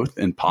growth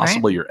and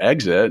possibly your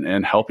exit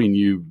and helping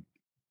you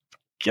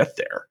get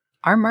there.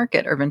 Our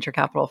market are venture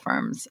capital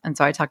firms. And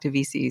so I talk to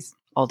VCs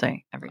all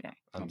day, every day.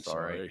 I'm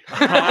sorry. Wow.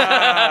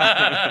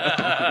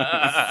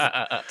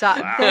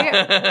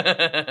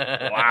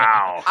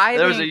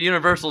 There's a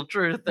universal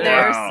truth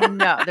there.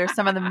 There's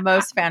some of the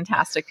most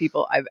fantastic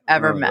people I've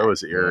ever met. That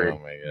was eerie. Oh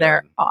my God.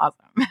 They're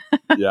awesome.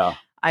 Yeah.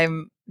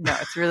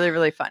 It's really,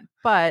 really fun.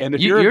 But and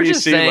if you're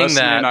just saying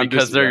that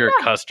because they're your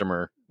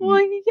customer. Well,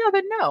 yeah,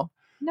 but no,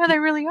 they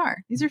really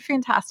are. These are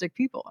fantastic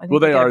people. I think well,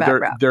 they are.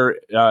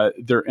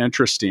 They're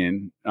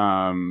interesting.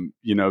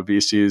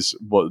 VCs.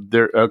 Well,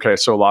 they're okay.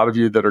 So a lot of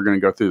you that are going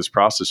to go through this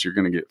process, you're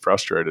going to get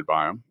frustrated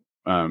by them.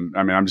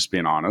 I'm just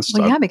being honest.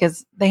 Well, yeah,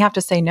 because they have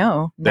to say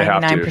no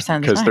 99% of the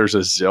time. Because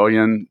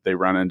they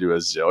run into a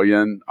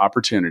zillion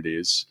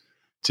opportunities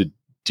to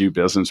do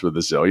business with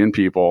a zillion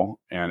people,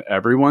 and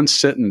everyone's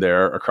sitting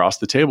there across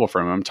the table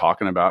from them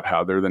talking about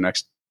how they're the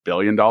next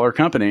billion-dollar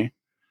company.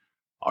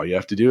 All you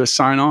have to do is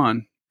sign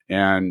on.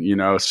 And,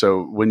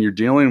 so when you're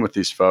dealing with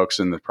these folks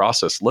in the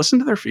process, listen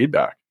to their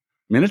feedback.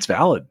 I mean, it's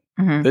valid.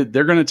 Mm-hmm.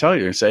 They're going to tell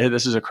you and say, hey,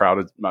 this is a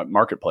crowded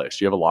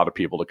marketplace. You have a lot of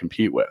people to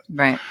compete with.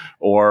 Right.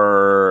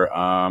 Or,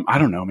 I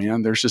don't know,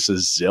 man, there's just a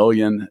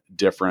zillion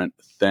different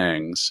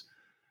things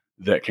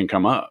that can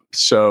come up.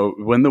 So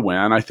when the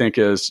win, I think,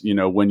 is,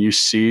 when you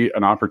see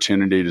an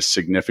opportunity to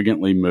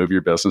significantly move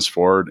your business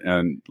forward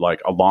and like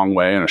a long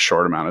way in a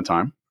short amount of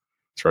time,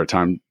 it's the right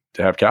time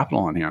to have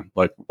capital on hand,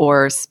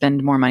 or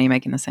spend more money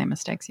making the same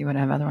mistakes you would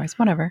have otherwise.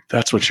 Whatever.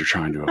 That's what you're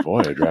trying to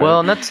avoid, right? Well,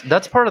 and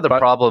that's part of the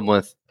problem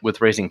with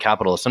raising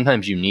capital.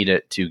 Sometimes you need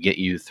it to get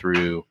you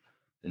through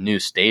the new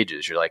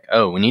stages. You're like,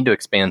 oh, we need to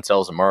expand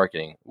sales and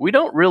marketing. We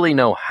don't really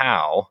know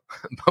how,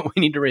 but we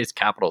need to raise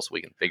capital so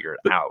we can figure it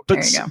out.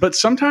 But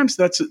sometimes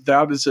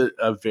that is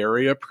a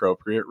very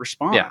appropriate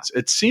response. Yeah.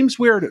 It seems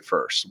weird at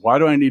first. Why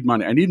do I need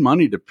money? I need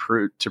money to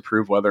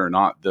prove whether or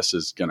not this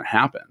is going to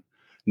happen.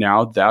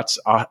 Now, that's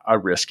a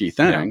risky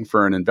thing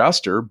for an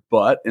investor,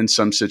 but in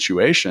some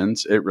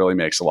situations, it really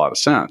makes a lot of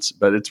sense.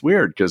 But it's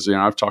weird because,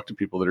 I've talked to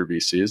people that are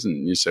VCs,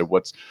 and you say,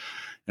 what's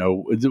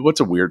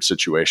a weird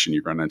situation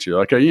you run into?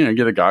 Like,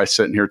 get a guy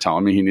sitting here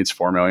telling me he needs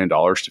 $4 million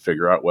to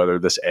figure out whether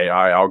this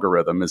AI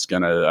algorithm is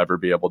going to ever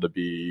be able to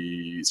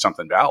be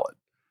something valid.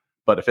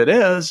 But if it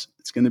is,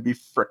 it's going to be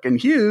freaking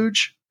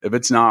huge. If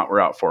it's not, we're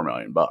out $4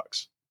 million.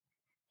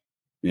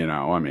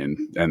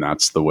 And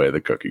that's the way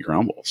the cookie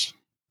crumbles.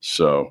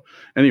 So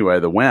anyway,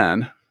 the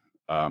when,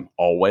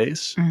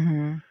 always.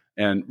 Mm-hmm.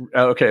 And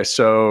okay,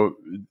 so,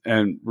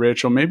 and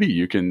Rachel, maybe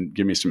you can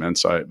give me some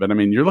insight, but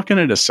you're looking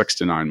at a 6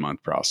 to 9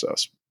 month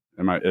process.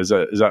 Is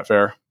that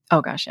fair?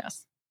 Oh gosh,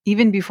 yes.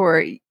 Even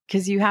before,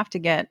 because you have to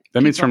get.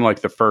 That means from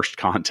like the first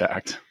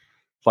contact,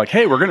 like,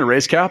 hey, we're going to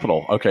raise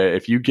capital. Okay,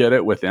 if you get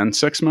it within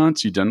 6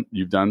 months,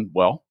 you've done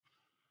well.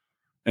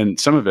 And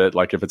some of it,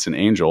 like if it's an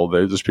angel,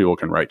 those people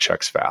can write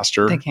checks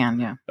faster. They can,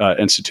 yeah.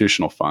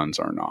 Institutional funds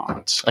are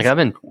not. Like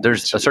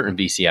there's a certain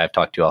VC I've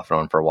talked to off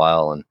and on for a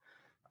while,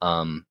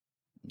 and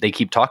they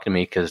keep talking to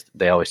me because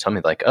they always tell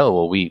me like, oh,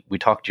 well, we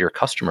talk to your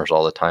customers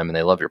all the time and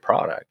they love your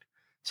product.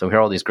 So we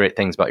hear all these great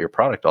things about your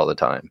product all the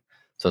time.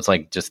 So it's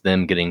like just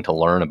them getting to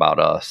learn about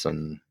us,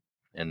 and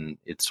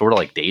it's sort of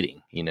like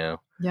dating,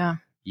 Yeah.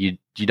 You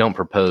don't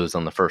propose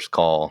on the first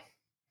call.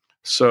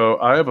 So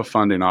I have a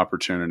funding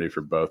opportunity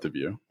for both of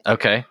you.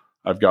 Okay.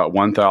 I've got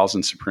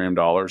 1,000 Supreme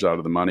dollars out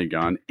of the money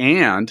gun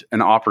and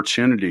an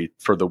opportunity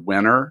for the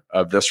winner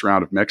of this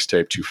round of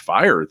Mixtape to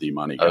fire the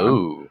money gun.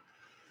 Oh.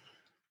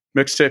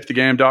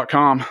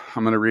 Mixtapethegame.com.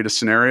 I'm going to read a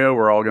scenario.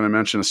 We're all going to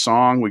mention a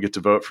song. We get to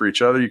vote for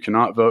each other. You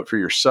cannot vote for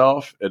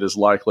yourself. It is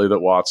unlikely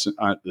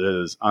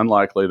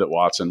that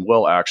Watson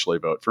will actually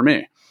vote for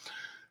me.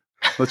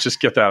 Let's just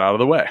get that out of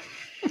the way.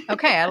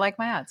 Okay, I like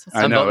my odds.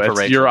 I know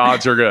your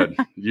odds are good.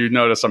 You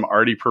notice I'm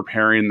already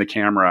preparing the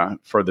camera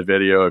for the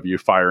video of you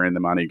firing the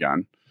money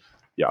gun.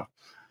 Yeah,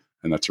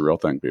 and that's a real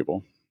thing,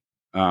 people.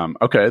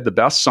 Okay, the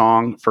best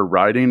song for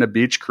riding a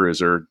beach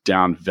cruiser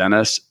down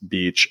Venice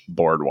Beach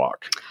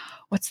Boardwalk.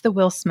 What's the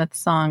Will Smith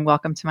song,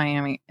 Welcome to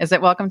Miami? Is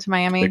it Welcome to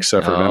Miami?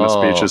 Except for Venice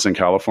Beach is in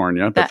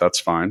California, but that's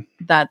fine.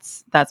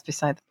 That's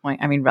beside the point.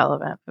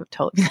 Relevant, but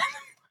totally beside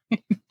the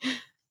point.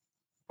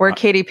 Or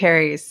Katy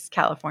Perry's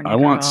California. I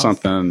want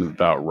something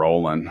about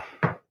rolling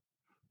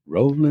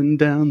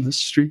down the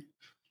street.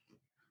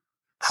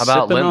 How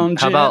about Sipping on limp?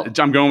 How gin. about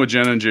I'm going with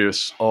gin and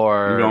juice.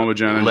 or I'm going with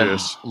gin and limp,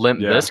 juice. limp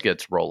Yeah.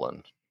 biscuits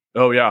rolling?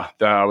 Oh yeah,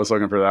 I was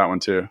looking for that one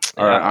too.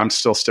 All right, Yeah. I'm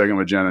still sticking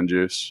with gin and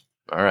juice.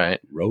 All right.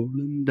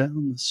 Rolling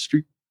down the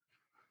street.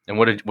 And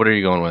what are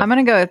you going with? I'm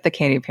going to go with the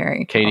Katy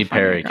Perry. Katy California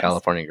Perry, Girls.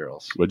 California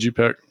Girls. What'd you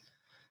pick?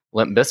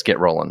 Limp biscuit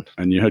rolling.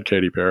 And you had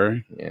Katy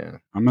Perry. Yeah.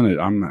 I'm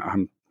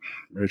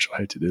Rachel. I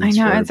hate to do this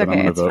I know, for you, it's but I'm okay,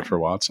 going to it's vote fine. for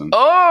Watson.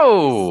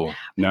 Oh.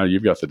 Now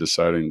you've got the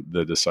deciding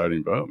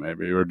vote,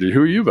 maybe. Or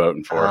who are you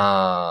voting for?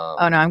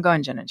 Oh no, I'm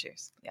going gin and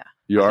juice. Yeah.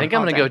 You I are. think I'm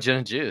All going to day. go gin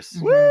and juice.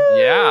 Mhm.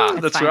 Yeah.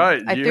 It's That's fine.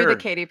 right. I You threw the heard.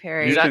 Katy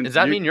Perry. You Does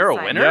that mean you're a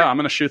Sign. winner? Yeah, I'm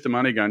going to shoot the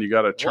money gun. You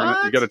got to turn it. You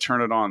What? got to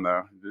turn it on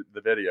though.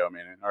 The video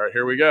meaning. All right,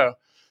 here we go.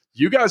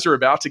 You guys are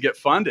about to get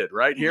funded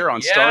right here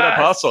on Startup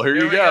Hustle. Here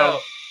you we go.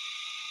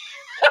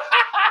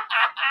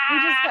 We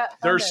just got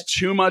There's funded.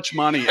 too much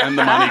money in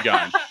the money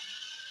gun.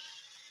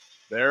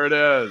 There it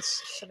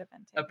is. Should have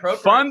been taken.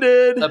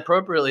 Funded.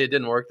 Appropriately, it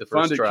didn't work the first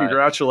Funded. try.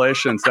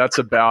 Congratulations. That's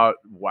about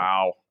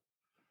wow.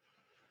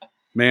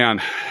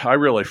 Man, I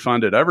really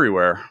funded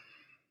everywhere,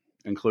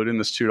 including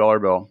this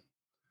 $2 bill.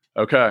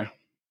 Okay.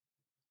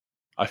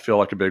 I feel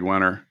like a big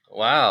winner.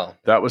 Wow.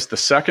 That was the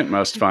second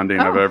most funding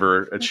I've Oh.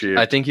 ever achieved.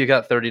 I think you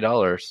got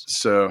 $30,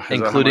 So, is that how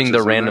including much the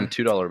is in random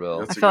there? $2 bill.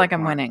 That's I a feel good like I'm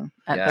point. winning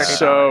at Yeah. $30.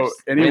 So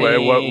anyway,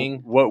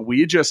 Winning. what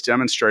we just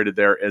demonstrated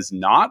there is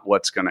not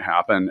what's going to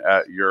happen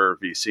at your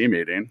VC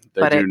meeting.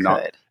 They but do it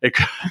not. could. It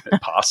could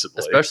possibly.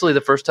 Especially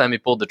the first time you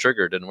pulled the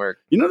trigger, it didn't work.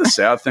 You know, the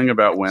sad thing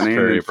about winning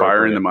very and firing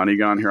appropriate. the money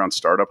gun here on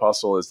Startup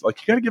Hustle is like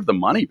you got to give the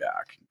money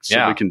back so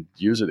Yeah. we can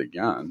use it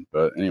again.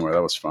 But anyway,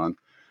 that was fun.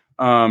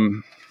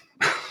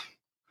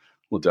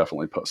 We'll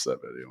definitely post that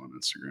video on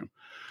Instagram.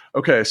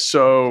 Okay,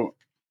 so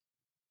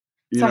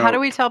So how do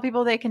we tell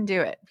people they can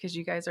do it? Because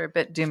you guys are a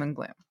bit doom and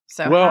gloom.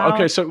 So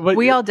but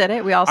we all did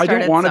it. We all I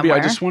started don't want to be. I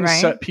somewhere, just want to right?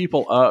 set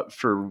people up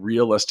for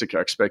realistic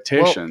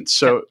expectations.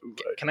 So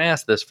Can I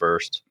ask this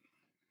first?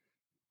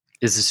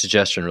 Is the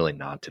suggestion really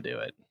not to do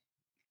it?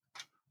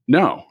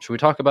 no. Should we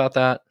talk about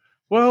that?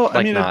 Well, I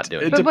Like mean, not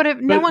doing it. But what if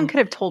no but one could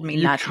have told me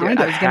you not to do it?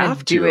 kinda I was going have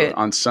to do it.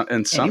 on some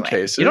in some anyway.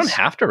 cases. You don't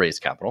have to raise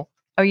capital.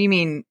 Oh, you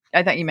mean?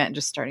 I thought you meant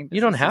just starting.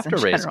 You don't have to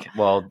businesses in raise.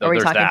 general. Well, Are we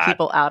there's talking that.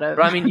 people out of?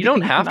 But I mean, you don't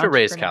being have an to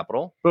raise entrepreneur?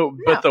 capital. But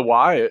No. the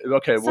why?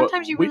 Okay,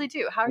 Sometimes you really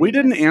do. How are we you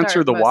gonna didn't answer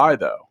start the most- why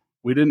though.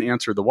 We didn't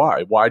answer the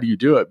why. Why do you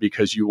do it?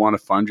 Because you want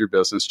to fund your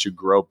business to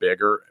grow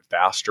bigger,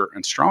 faster,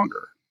 and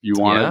stronger. You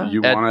want to. Yeah.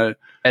 You want to.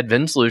 At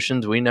Vin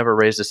Solutions, we never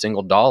raised a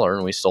single dollar,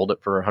 and we sold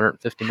it for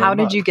 $150 million. How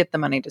did you get the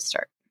money to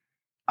start?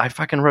 I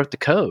fucking wrote the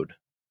code,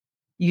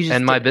 You just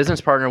and my did.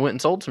 business partner went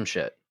and sold some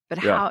shit.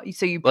 But Yeah. how?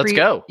 So you Let's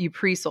go. You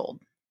pre-sold.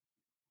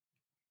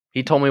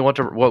 He told me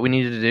what we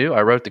needed to do.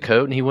 I wrote the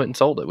code, and he went and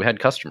sold it. We had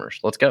customers.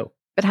 Let's go.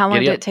 But how long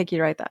Giddy did up. it take you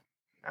to write that?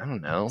 I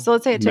don't know. So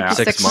let's say it took Math.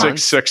 you 6 6 months.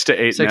 months. 6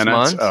 to 8 6 minutes.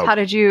 months? Oh, How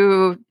did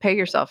you pay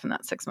yourself in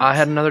that 6 months? I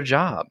had another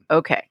job.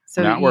 Okay,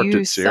 so Matt worked you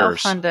at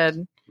Sears.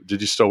 self-funded,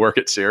 did you still work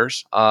at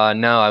Sears? No,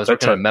 I was That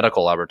working at a took-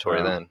 medical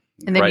laboratory Oh. then.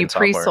 and then writing you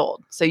software.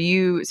 pre-sold. So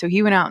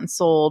he went out and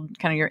sold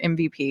kind of your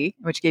MVP,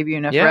 which gave you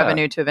enough Yeah.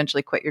 revenue to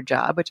eventually quit your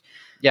job. Which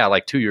Yeah,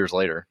 like 2 years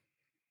later.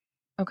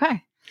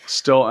 okay,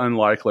 Still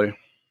unlikely.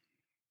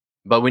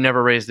 But we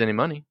never raised any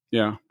money.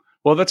 Yeah.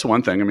 Well, that's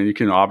one thing. I mean, you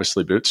can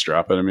obviously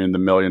bootstrap it. I mean, the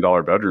 $1 million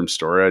bedroom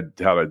story,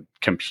 I had a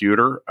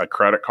computer, a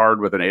credit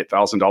card with an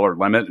 $8,000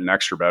 limit, and an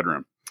extra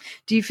bedroom.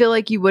 do you feel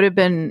like you would have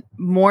been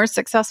more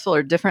successful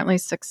or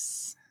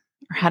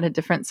or had a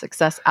different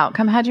success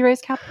outcome had you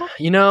raised capital?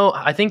 You know,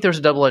 I think there's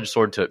a double-edged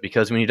sword to it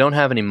because when you don't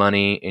have any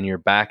money and your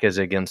back is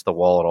against the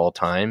wall at all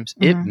times,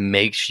 it Mhm.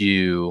 makes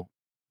you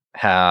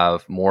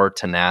have more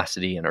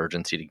tenacity and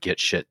urgency to get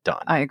shit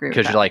done. I agree with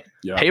Because that. you're like,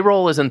 Yeah.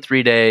 payroll is in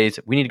 3 days.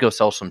 We need to go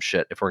sell some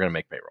shit if we're going to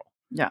make payroll.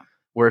 Yeah.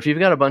 Where if you've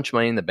got a bunch of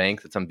money in the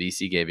bank that some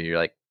VC gave you, you're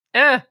like,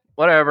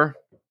 whatever.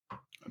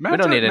 Matt,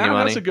 don't need any Matt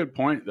money. That's a good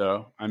point,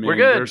 though. I mean, We're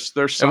good.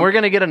 There's some And we're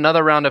going to get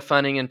another round of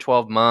funding in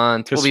 12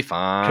 months. We'll 'Cause- be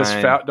fine. because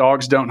fat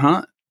dogs don't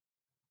hunt.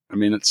 I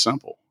mean, it's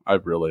simple.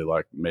 I've really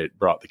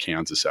brought the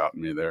Kansas out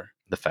in me there.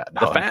 the fat The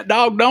dog. fat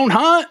dog don't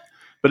hunt,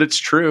 but it's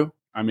true.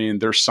 I mean,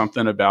 there's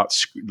something about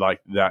like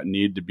that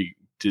need to be.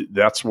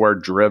 That's where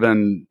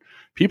driven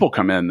people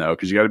come in, though,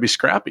 because you got to be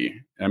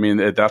scrappy. I mean,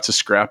 that's a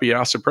scrappy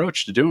ass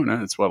approach to doing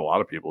it. It's what a lot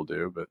of people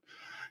do, but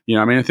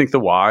I mean, I think the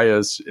why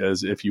is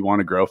if you want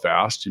to grow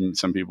fast.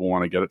 Some people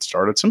want to get it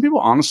started. Some people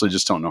honestly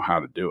just don't know how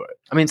to do it.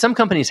 I mean, some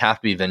companies have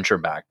to be venture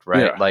backed,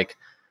 right? Yeah. Like,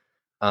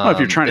 Well, if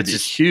you're trying to it's be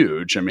just-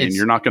 huge, I mean, it's-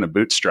 you're not going to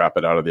bootstrap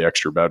it out of the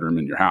extra bedroom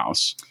in your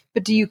house.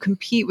 But do you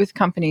compete with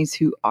companies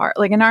who are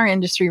like in our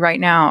industry right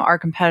now? Our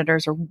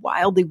competitors are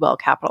wildly well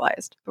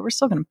capitalized, but we're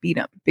still going to beat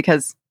them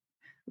because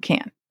we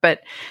can.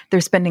 But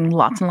they're spending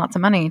lots and lots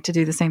of money to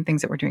do the same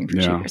things that we're doing for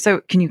Yeah. cheaper. So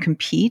can you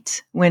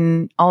compete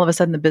when all of a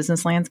sudden the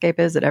business landscape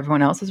is that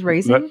everyone else is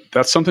raising?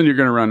 That's something you're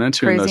going to run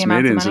into in Crazy those amounts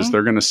of meetings. Is money?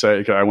 they're going to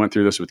say, I went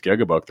through this with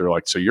Gigabook. They're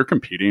like, so you're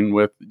competing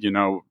with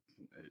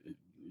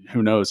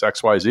who knows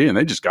XYZ, and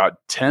they just got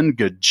 $10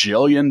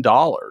 gajillion.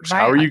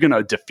 How are Right. you going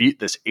to defeat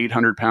this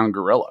 800-pound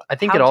gorilla? I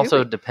think How it do also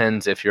we?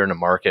 depends if you're in a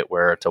market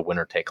where it's a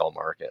winner take all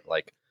market.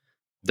 Like,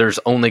 there's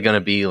only going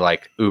to be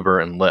like Uber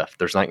and Lyft.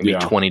 There's not going to be Yeah.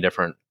 20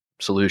 different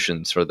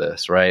solutions for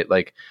this, right?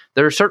 Like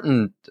there are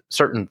certain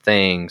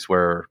things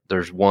where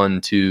there's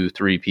 1, 2,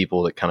 3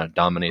 people that kind of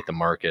dominate the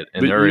market,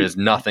 and there is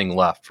nothing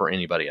left for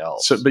anybody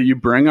else. So, but you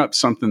bring up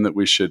something that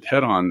we should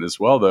hit on as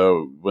well,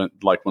 though. When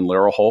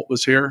Laryl Holt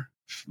was here,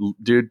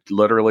 dude,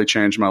 literally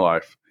changed my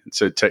life.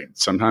 So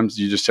sometimes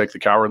you just take the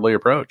cowardly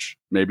approach.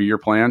 Maybe your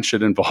plan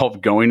should involve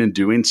going and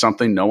doing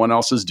something no one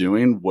else is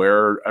doing,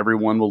 where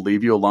everyone will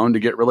leave you alone to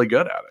get really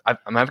good at it.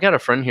 I've got a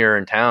friend here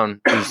in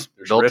town who's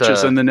built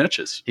riches in the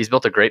niches. He's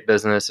built a great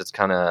business. It's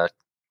kind of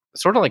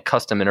sort of like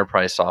custom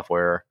enterprise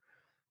software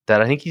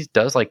that I think he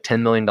does like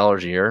 $10 million a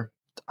year,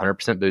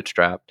 100%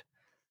 bootstrapped.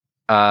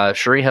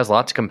 Sure, he has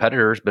lots of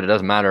competitors, but it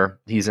doesn't matter.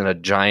 He's in a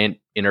giant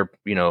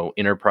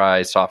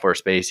enterprise software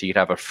space. He could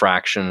have a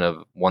fraction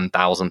of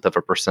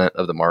 1,000%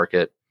 of the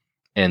market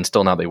and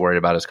still not be worried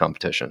about his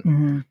competition.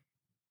 Mm-hmm.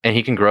 And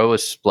he can grow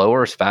as slow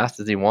or as fast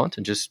as he wants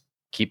and just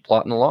keep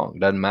plotting along.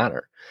 Doesn't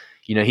matter.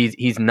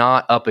 He's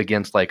not up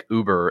against like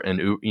Uber,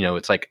 and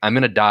it's like, I'm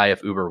going to die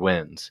if Uber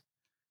wins,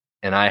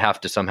 and I have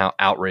to somehow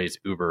outraise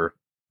Uber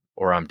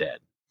or I'm dead.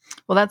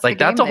 Well, that's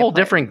a whole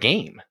different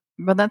game.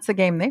 Well, that's the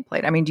game they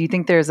played. I mean, do you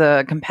think there's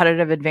a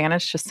competitive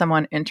advantage to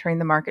someone entering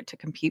the market to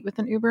compete with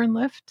an Uber and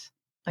Lyft?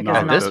 Like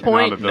at this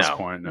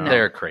point, no.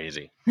 They're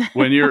crazy.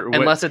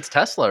 Unless it's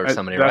Tesla or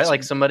somebody, right?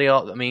 Like somebody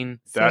else. I mean,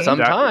 sometimes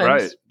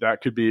right?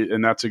 That could be,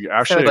 and that's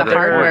actually so it's a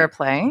hardware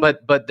play.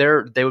 But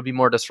they would be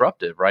more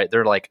disruptive, right?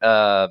 They're like,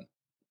 we're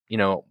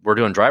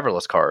doing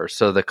driverless cars,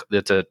 so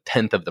it's a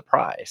 10th of the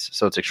price,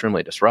 so it's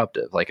extremely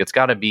disruptive. Like it's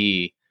got to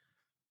be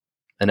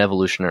an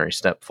evolutionary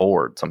step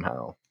forward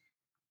somehow.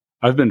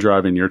 I've been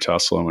driving your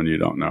Tesla when you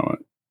don't know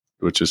it,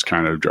 which is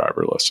kind of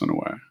driverless in a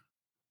way.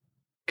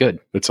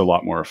 Good. It's a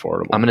lot more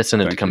affordable. I'm going to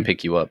send it to come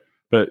pick you up.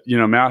 But,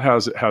 Matt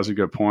has a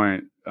good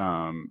point.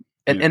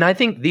 And I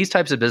think these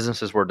types of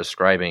businesses we're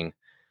describing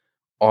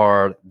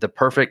are the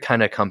perfect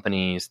kind of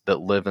companies that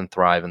live and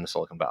thrive in the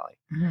Silicon Valley.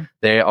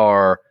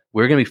 Mm-hmm.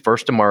 We're going to be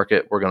first to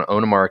market. We're going to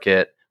own a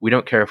market. We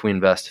don't care if we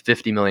invest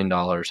 $50 million,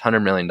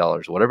 $100 million,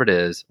 whatever it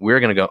is.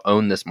 We're going to go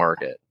own this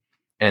market,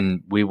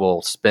 and we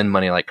will spend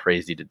money like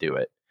crazy to do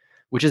it,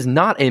 which is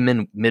not a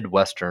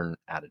Midwestern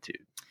attitude.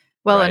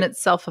 Well, right? And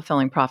it's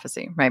self-fulfilling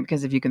prophecy, right?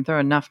 Because if you can throw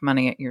enough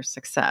money at your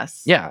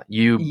success,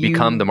 you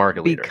become the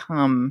market leader.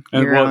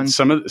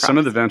 Some of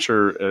the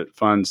venture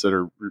funds that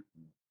are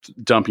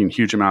dumping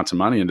huge amounts of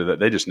money into that,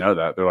 they just know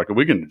that. They're like,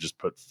 we can just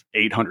put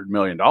 $800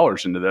 million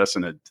into this,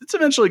 and it's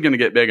eventually going to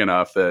get big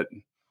enough that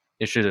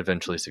it should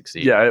eventually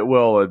succeed. Yeah, it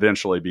will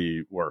eventually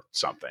be worth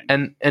something.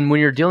 And when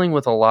you're dealing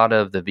with a lot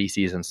of the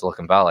VCs in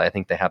Silicon Valley, I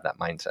think they have that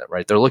mindset,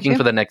 right? They're looking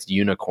for the next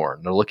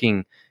unicorn. They're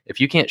looking, if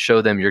you can't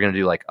show them you're going to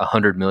do like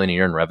 $100 million a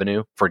year in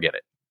revenue, forget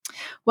it.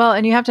 Well,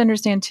 and you have to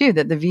understand too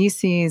that the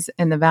VCs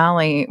in the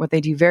Valley, what they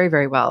do very,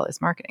 very well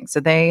is marketing. So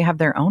they have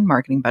their own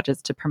marketing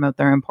budgets to promote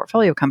their own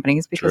portfolio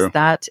companies because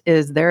that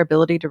is their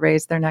ability to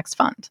raise their next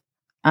fund.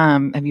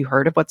 Have you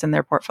heard of what's in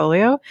their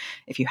portfolio?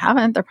 If you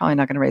haven't, they're probably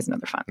not going to raise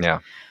another fund. Yeah.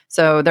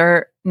 So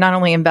they're not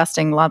only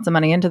investing lots of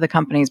money into the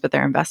companies, but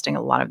they're investing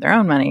a lot of their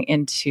own money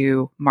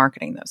into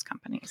marketing those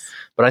companies.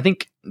 But I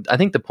think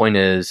the point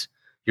is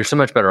you're so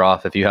much better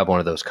off if you have one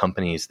of those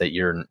companies that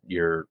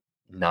you're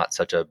not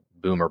such a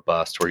boom or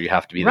bust where you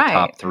have to be the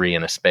top 3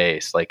 in a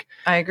space. Like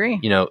I agree.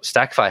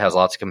 Stackify has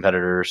lots of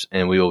competitors,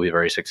 and we will be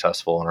very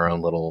successful in our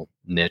own little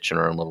niche and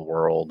our own little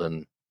world.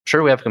 And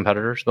sure, we have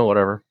competitors, but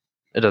whatever.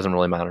 It doesn't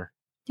really matter.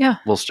 Yeah.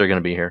 We're still going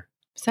to be here.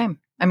 Same.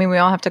 I mean, we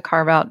all have to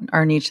carve out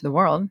our niche of the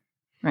world,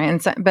 right?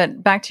 And so,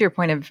 but back to your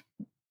point of,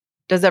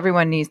 does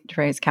everyone need to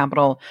raise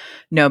capital?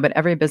 No, but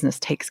every business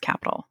takes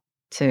capital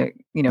to,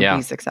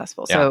 be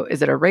successful. Yeah. So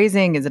is it a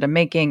raising? Is it a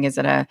making? Is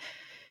it if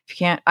you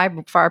can't, I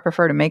far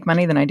prefer to make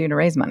money than I do to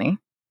raise money.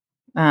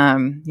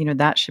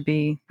 That should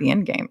be the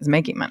end game, is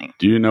making money.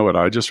 Do you know what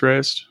I just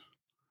raised?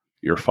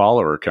 Your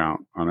follower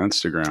count on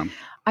Instagram.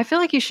 I feel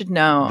like you should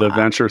know. The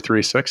Venture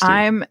 360.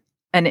 I'm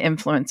an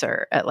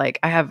influencer at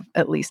I have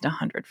at least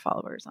 100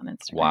 followers on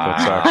Instagram.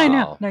 Wow. I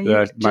know. No,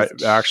 that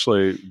might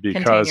actually,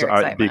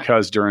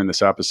 because during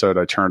this episode,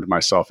 I turned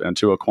myself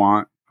into a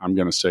quant. I'm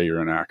going to say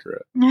you're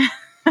inaccurate.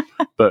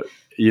 But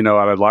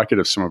I'd like it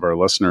if some of our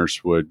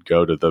listeners would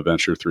go to the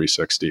Venture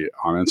 360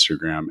 on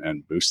Instagram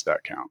and boost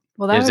that count.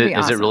 Well, that would be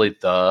awesome. Is it really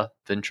the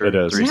Venture? It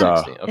is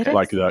 360? Okay.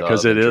 Like that,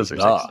 because it is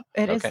the.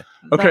 It is.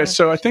 Okay.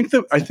 So I think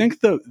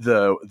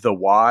the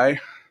why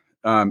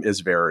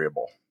is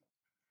variable.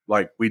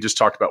 Like we just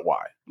talked about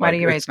why. Why do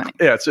you raise money?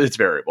 Yeah, it's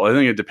variable. I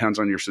think it depends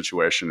on your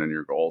situation and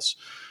your goals.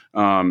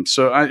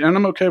 So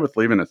I'm okay with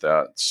leaving it at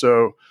that.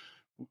 So,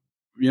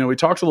 we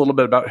talked a little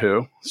bit about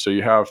who. So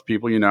you have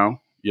people, you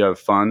have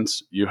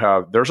funds,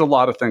 there's a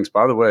lot of things.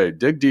 By the way,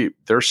 dig deep.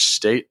 There's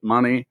state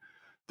money.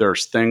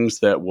 There's things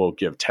that will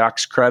give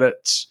tax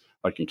credits.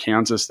 Like in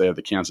Kansas, they have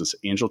the Kansas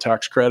Angel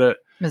Tax Credit.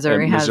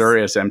 Missouri has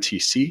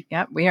MTC.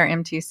 Yep, we are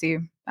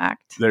MTC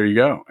backed. There you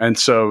go. And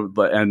so,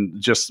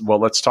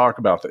 let's talk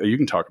about that. You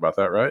can talk about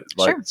that, right?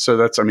 Sure. So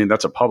that's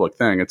a public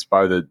thing. It's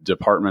by the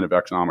Department of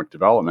Economic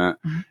Development,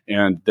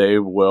 and they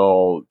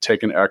will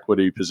take an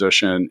equity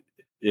position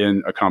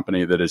in a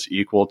company that is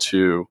equal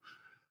to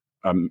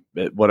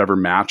whatever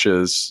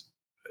matches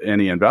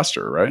any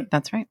investor, right?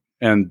 That's right.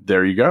 And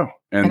there you go.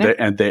 And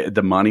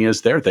the money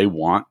is there.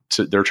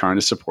 They're trying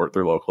to support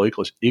their local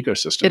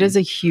ecosystem. It is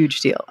a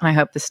huge deal. And I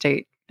hope the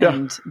state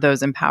and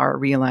those in power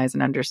realize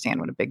and understand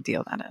what a big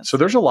deal that is. So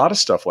there's a lot of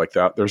stuff like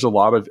that. There's a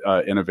lot of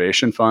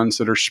innovation funds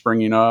that are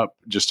springing up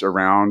just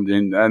around,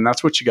 and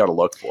that's what you got to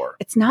look for.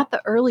 It's not the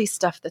early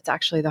stuff that's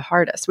actually the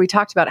hardest. We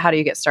talked about how do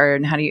you get started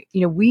and how do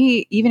you,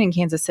 we, even in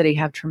Kansas City,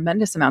 have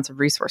tremendous amounts of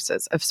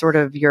resources of sort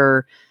of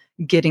your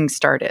getting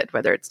started,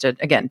 whether it's,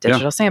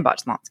 Digital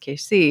Sandbox, Launch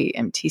KC,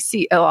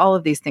 MTC, all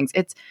of these things.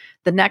 It's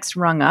the next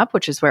rung up,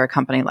 which is where a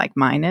company like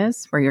mine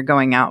is, where you're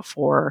going out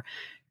for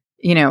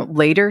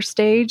later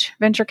stage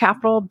venture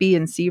capital, B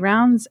and C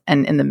rounds.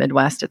 And in the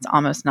Midwest, it's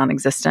almost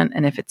non-existent.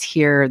 And if it's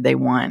here, they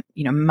want,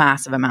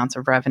 massive amounts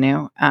of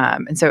revenue.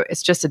 And so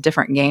it's just a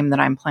different game that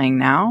I'm playing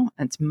now.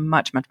 It's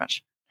much, much,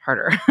 much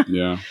harder.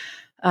 Yeah.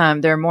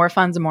 There are more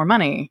funds and more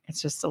money.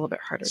 It's just a little bit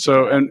harder.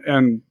 So,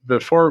 and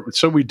before,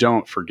 so we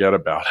don't forget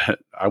about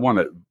it, I want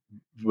to,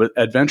 with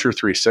Adventure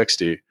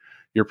 360,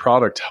 your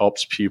product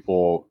helps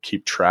people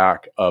keep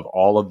track of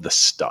all of the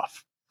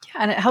stuff.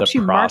 And it helps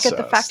you market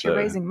the fact you're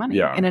raising money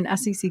in an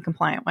SEC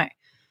compliant way.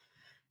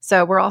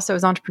 So we're also,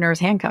 as entrepreneurs,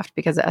 handcuffed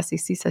because the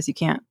SEC says you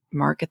can't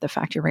market the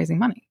fact you're raising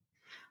money.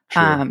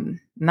 And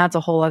that's a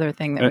whole other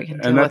thing that we can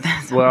deal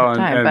with. Well,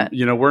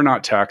 we're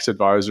not tax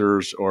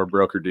advisors or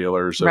broker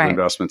dealers of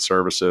investment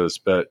services,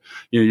 but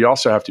you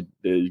also have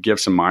to give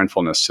some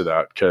mindfulness to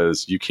that,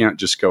 because you can't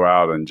just go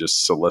out and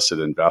just solicit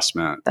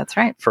investment. That's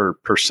right. For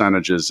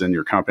percentages in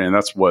your company, and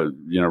that's what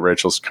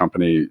Rachel's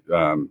company.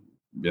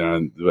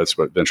 And that's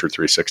what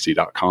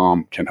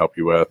venture360.com can help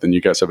you with. And you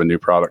guys have a new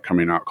product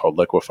coming out called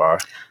Liquify.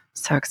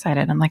 So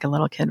excited. I'm like a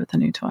little kid with a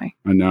new toy.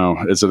 I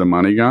know. Is it a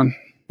money gun?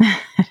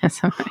 It is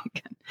a money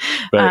gun.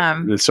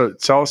 But so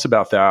tell us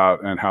about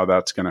that and how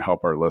that's going to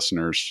help our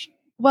listeners.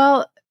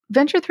 Well,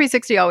 Venture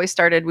 360 always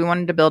started, we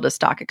wanted to build a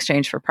stock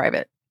exchange for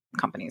private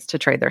companies to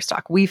trade their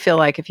stock. We feel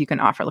like if you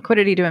can offer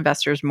liquidity to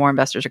investors, more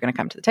investors are going to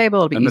come to the table.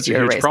 It'll be easier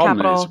to raise capital.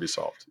 That needs to be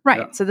solved. Right.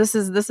 Yeah. So this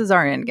is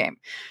our end game.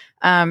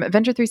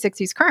 Venture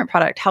 360's current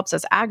product helps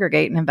us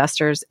aggregate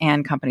investors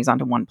and companies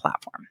onto one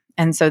platform.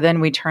 And so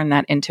then we turn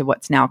that into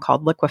what's now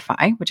called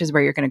Liquify, which is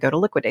where you're going to go to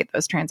liquidate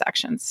those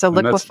transactions. So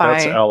Liquify.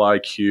 That's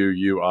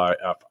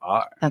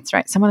Liquifi. That's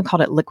right. Someone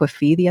called it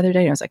Liquify the other day.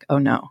 And I was like, oh,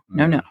 no,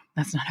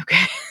 that's not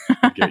okay.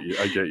 I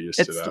get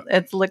used to that.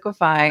 It's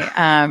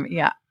Liquify.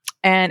 Yeah.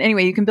 And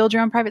anyway, you can build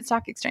your own private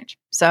stock exchange.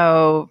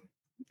 So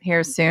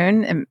here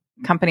soon, and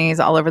companies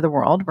all over the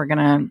world, we're going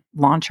to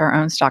launch our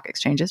own stock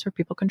exchanges where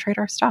people can trade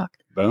our stock.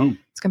 Boom.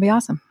 It's going to be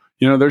awesome.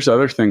 There's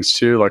other things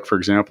too. Like, for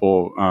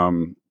example,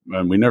 and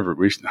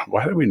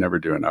why did we never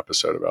do an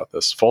episode about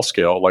this? Full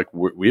Scale, like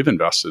we've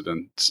invested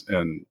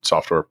in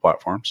software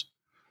platforms.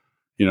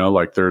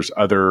 Like there's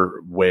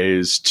other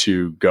ways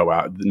to go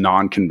out,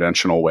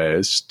 non-conventional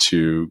ways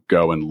to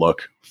go and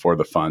look for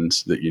the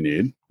funds that you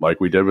need, like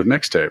we did with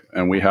Mixtape,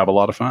 and we have a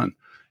lot of fun.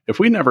 If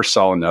we never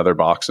sell another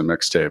box of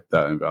Mixtape,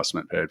 that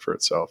investment paid for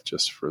itself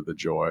just for the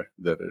joy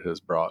that it has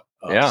brought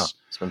us. Yeah,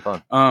 it's been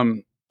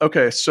fun.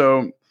 Okay,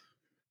 so,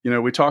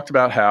 we talked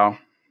about how,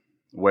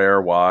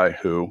 where, why,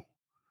 who.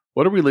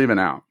 What are we leaving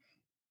out?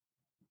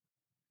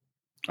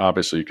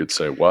 Obviously, you could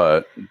say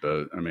what,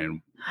 but I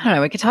mean... I don't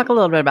know. We could talk a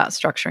little bit about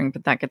structuring,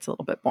 but that gets a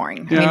little bit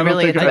boring. Yeah,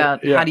 really, it's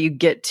about how do you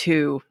get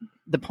to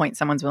the point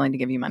someone's willing to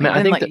give you money.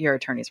 I think let your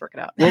attorneys work it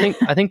out.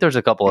 I think there's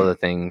a couple other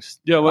things.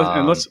 Yeah,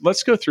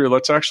 let's go through.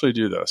 Let's actually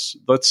do this.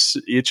 Let's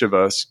each of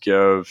us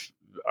give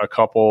a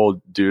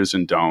couple do's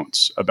and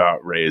don'ts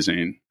about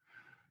raising,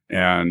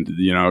 and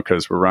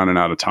because we're running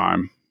out of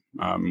time,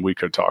 we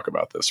could talk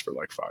about this for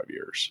like 5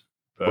 years.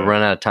 But we're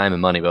running out of time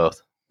and money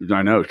both.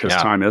 I know, because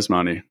time is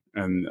money,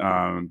 and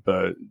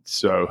but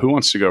so who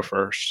wants to go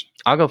first?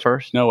 I'll go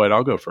first. No, wait,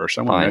 I'll go first.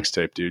 I want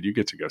Mixtape, dude. You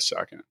get to go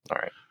second. All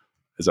right.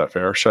 Is that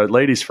fair?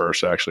 Ladies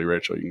first, actually.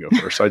 Rachel, you can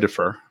go first. I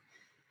defer.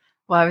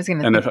 Well, I was going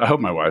to... And I hope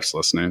my wife's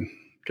listening,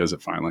 because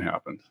it finally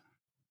happened.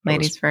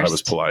 Ladies first. I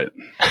was polite.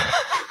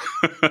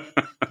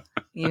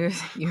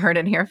 You heard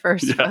it here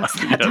first, folks.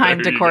 That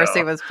time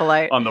DeCourcy was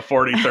polite. On the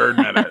 43rd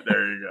minute.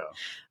 There you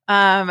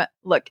go.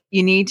 Look,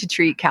 you need to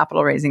treat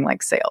capital raising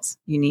like sales.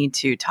 You need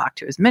to talk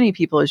to as many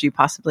people as you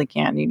possibly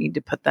can. You need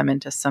to put them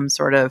into some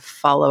sort of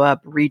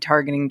follow-up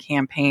retargeting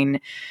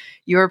campaign.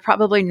 You're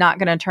probably not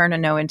going to turn a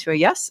no into a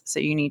yes. So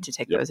you need to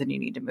take those and you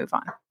need to move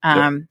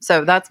on.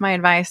 So that's my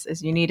advice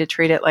is you need to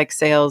treat it like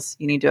sales.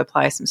 You need to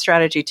apply some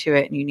strategy to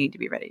it and you need to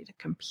be ready to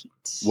compete.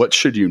 What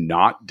should you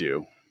not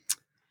do?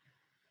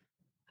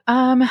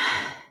 Come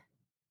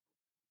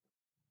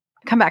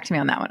back to me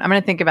on that one. I'm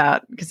going to think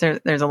about, because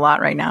there's a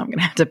lot right now. I'm going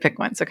to have to pick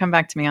one. So come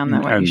back to me on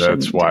that one. And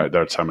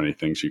that's how many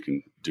things you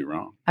can do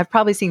wrong. I've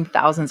probably seen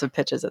thousands of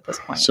pitches at this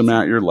point. So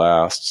Matt, you're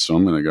last. So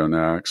I'm going to go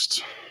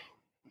next.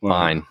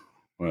 Fine.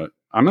 What?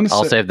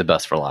 I'll save the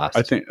best for last.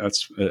 I think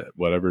that's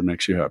whatever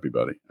makes you happy,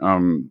 buddy.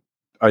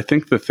 I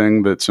think the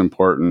thing that's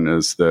important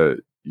is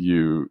that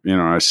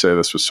I say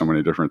this with so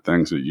many different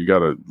things, that you got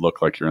to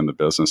look like you're in the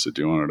business of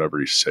doing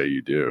whatever you say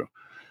you do.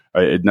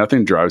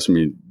 Nothing drives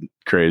me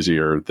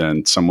crazier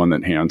than someone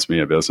that hands me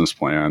a business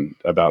plan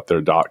about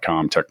their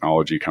 .com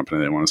technology company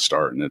they want to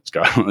start, and it's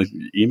got like,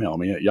 email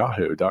me at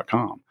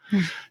yahoo.com.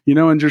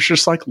 And there's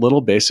just like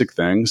little basic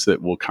things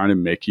that will kind of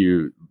make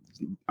you,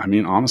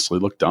 honestly,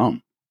 look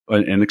dumb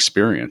and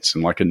inexperienced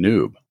and like a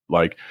noob.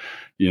 Like,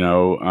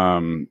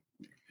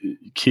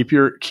 keep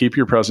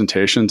your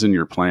presentations and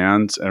your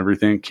plans,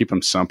 everything, keep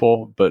them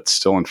simple, but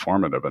still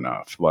informative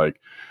enough. Like,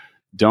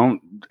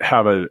 don't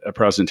have a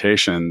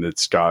presentation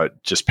that's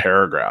got just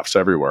paragraphs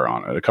everywhere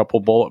on it, a couple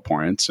bullet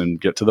points,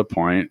 and get to the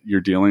point. You're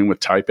dealing with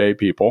type A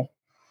people,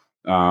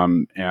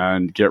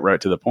 and get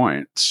right to the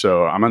point.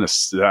 So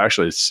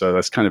so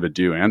that's kind of a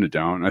do and a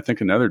don't. And I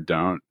think another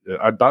don't,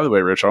 by the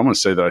way, Rich, I want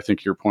to say that I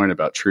think your point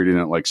about treating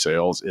it like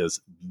sales is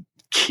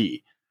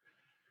key.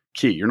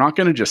 You're not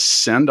going to just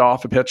send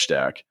off a pitch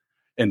deck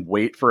and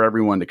wait for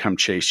everyone to come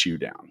chase you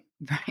down.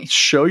 Right.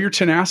 Show your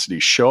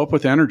tenacity, show up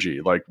with energy.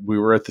 Like, we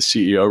were at the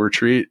CEO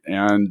retreat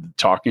and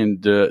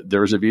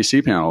there was a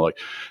VC panel,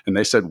 and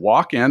they said,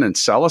 walk in and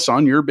sell us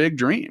on your big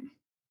dream.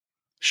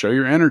 Show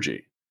your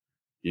energy,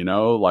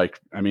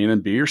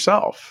 and be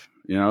yourself.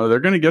 They're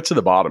going to get to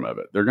the bottom of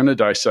it. They're going to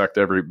dissect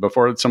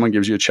before someone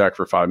gives you a check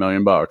for $5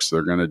 million,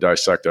 they're going to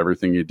dissect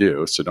everything you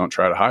do. So don't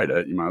try to hide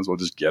it. You might as well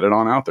just get it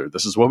on out there.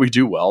 This is what we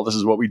do well. This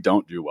is what we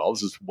don't do well.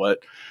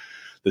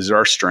 These are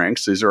our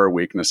strengths. These are our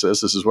weaknesses.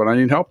 This is what I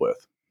need help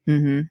with.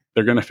 Mm-hmm.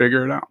 They're going to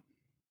figure it out.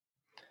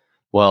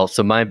 Well,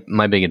 so my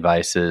big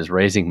advice is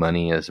raising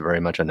money is very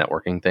much a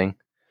networking thing.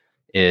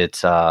 It's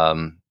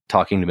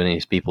talking to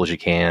many people as you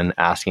can,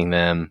 asking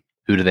them,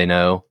 who do they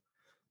know?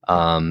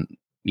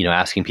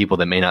 Asking people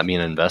that may not be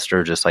an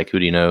investor, just like, who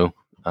do you know?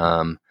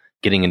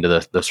 Getting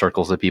into the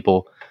circles of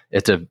people.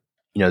 It's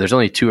there's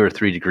only 2 or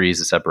 3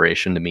 degrees of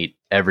separation to meet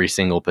every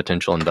single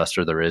potential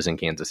investor there is in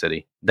Kansas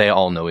City. They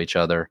all know each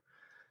other.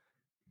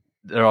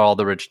 They're all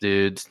the rich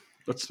dudes.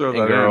 Let's throw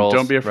that girls, in.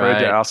 Don't be afraid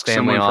to ask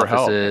family someone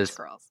offices.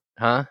 for help.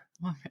 Huh?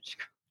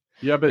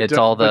 Yeah, but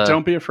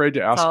don't be afraid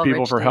to ask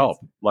people for help.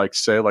 Like,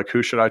 say,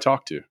 who should I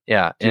talk to?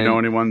 Yeah. Do you know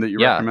anyone that you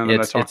recommend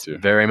that I talk to?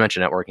 It's very much a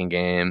networking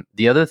game.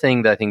 The other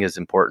thing that I think is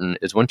important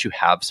is once you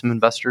have some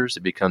investors,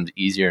 it becomes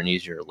easier and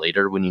easier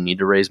later when you need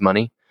to raise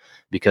money,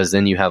 because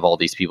then you have all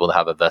these people that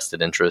have a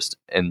vested interest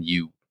in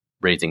you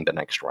raising the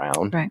next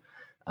round. Right.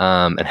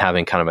 And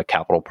having kind of a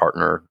capital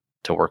partner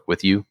to work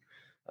with you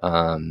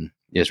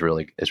is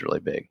really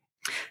big.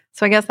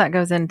 So I guess that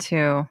goes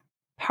into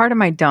part of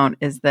my don't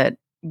is that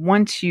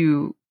once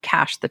you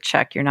cash the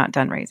check, you're not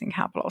done raising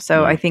capital.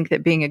 So I think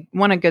that being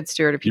a good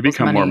steward of people's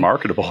money, you become more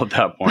marketable at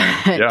that point.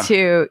 Yeah.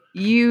 Two,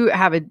 you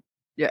have a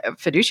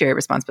fiduciary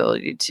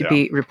responsibility to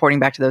be reporting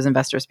back to those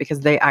investors, because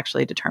they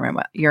actually determine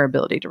what your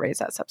ability to raise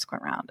that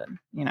subsequent round. And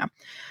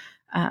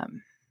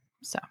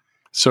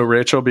So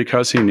Rachel,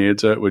 because he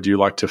needs it, would you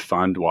like to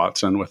fund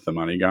Watson with the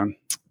money gun?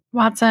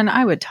 Watson,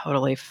 I would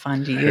totally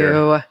fund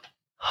you.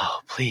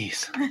 Oh,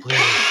 please.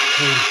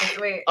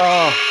 Wait.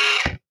 Oh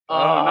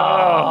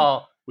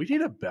no. We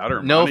need a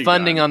better no money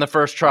funding gun. On the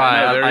first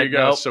try. There you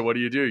go. Nope. So what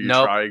do? You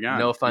nope. try again.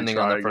 No funding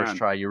on the first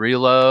try. You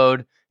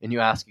reload and you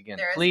ask again.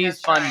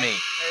 Please fund me.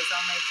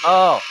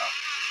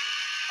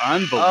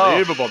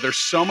 Unbelievable. There's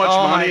so much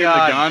money in the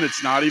gun,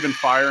 it's not even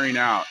firing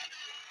out.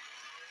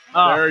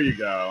 There you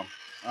go.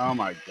 Oh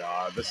my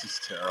God. This is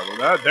terrible.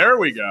 There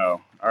we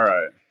go. All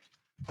right.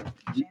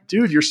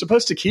 Dude, you're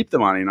supposed to keep the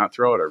money, not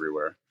throw it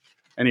everywhere.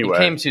 Anyway, it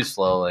came too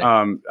slowly.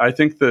 I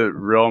think the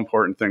real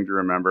important thing to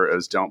remember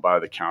is don't buy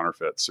the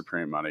counterfeit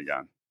Supreme Money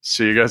Gun.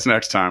 See you guys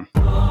next time.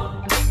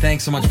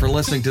 Thanks so much for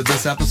listening to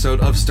this episode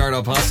of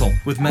Startup Hustle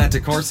with Matt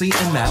DeCoursey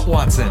and Matt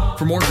Watson.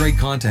 For more great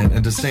content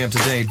and to stay up to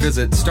date,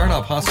 visit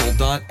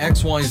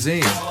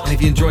startuphustle.xyz. And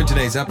if you enjoyed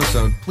today's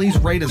episode, please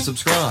rate and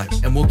subscribe.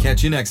 And we'll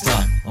catch you next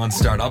time on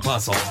Startup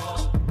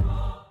Hustle.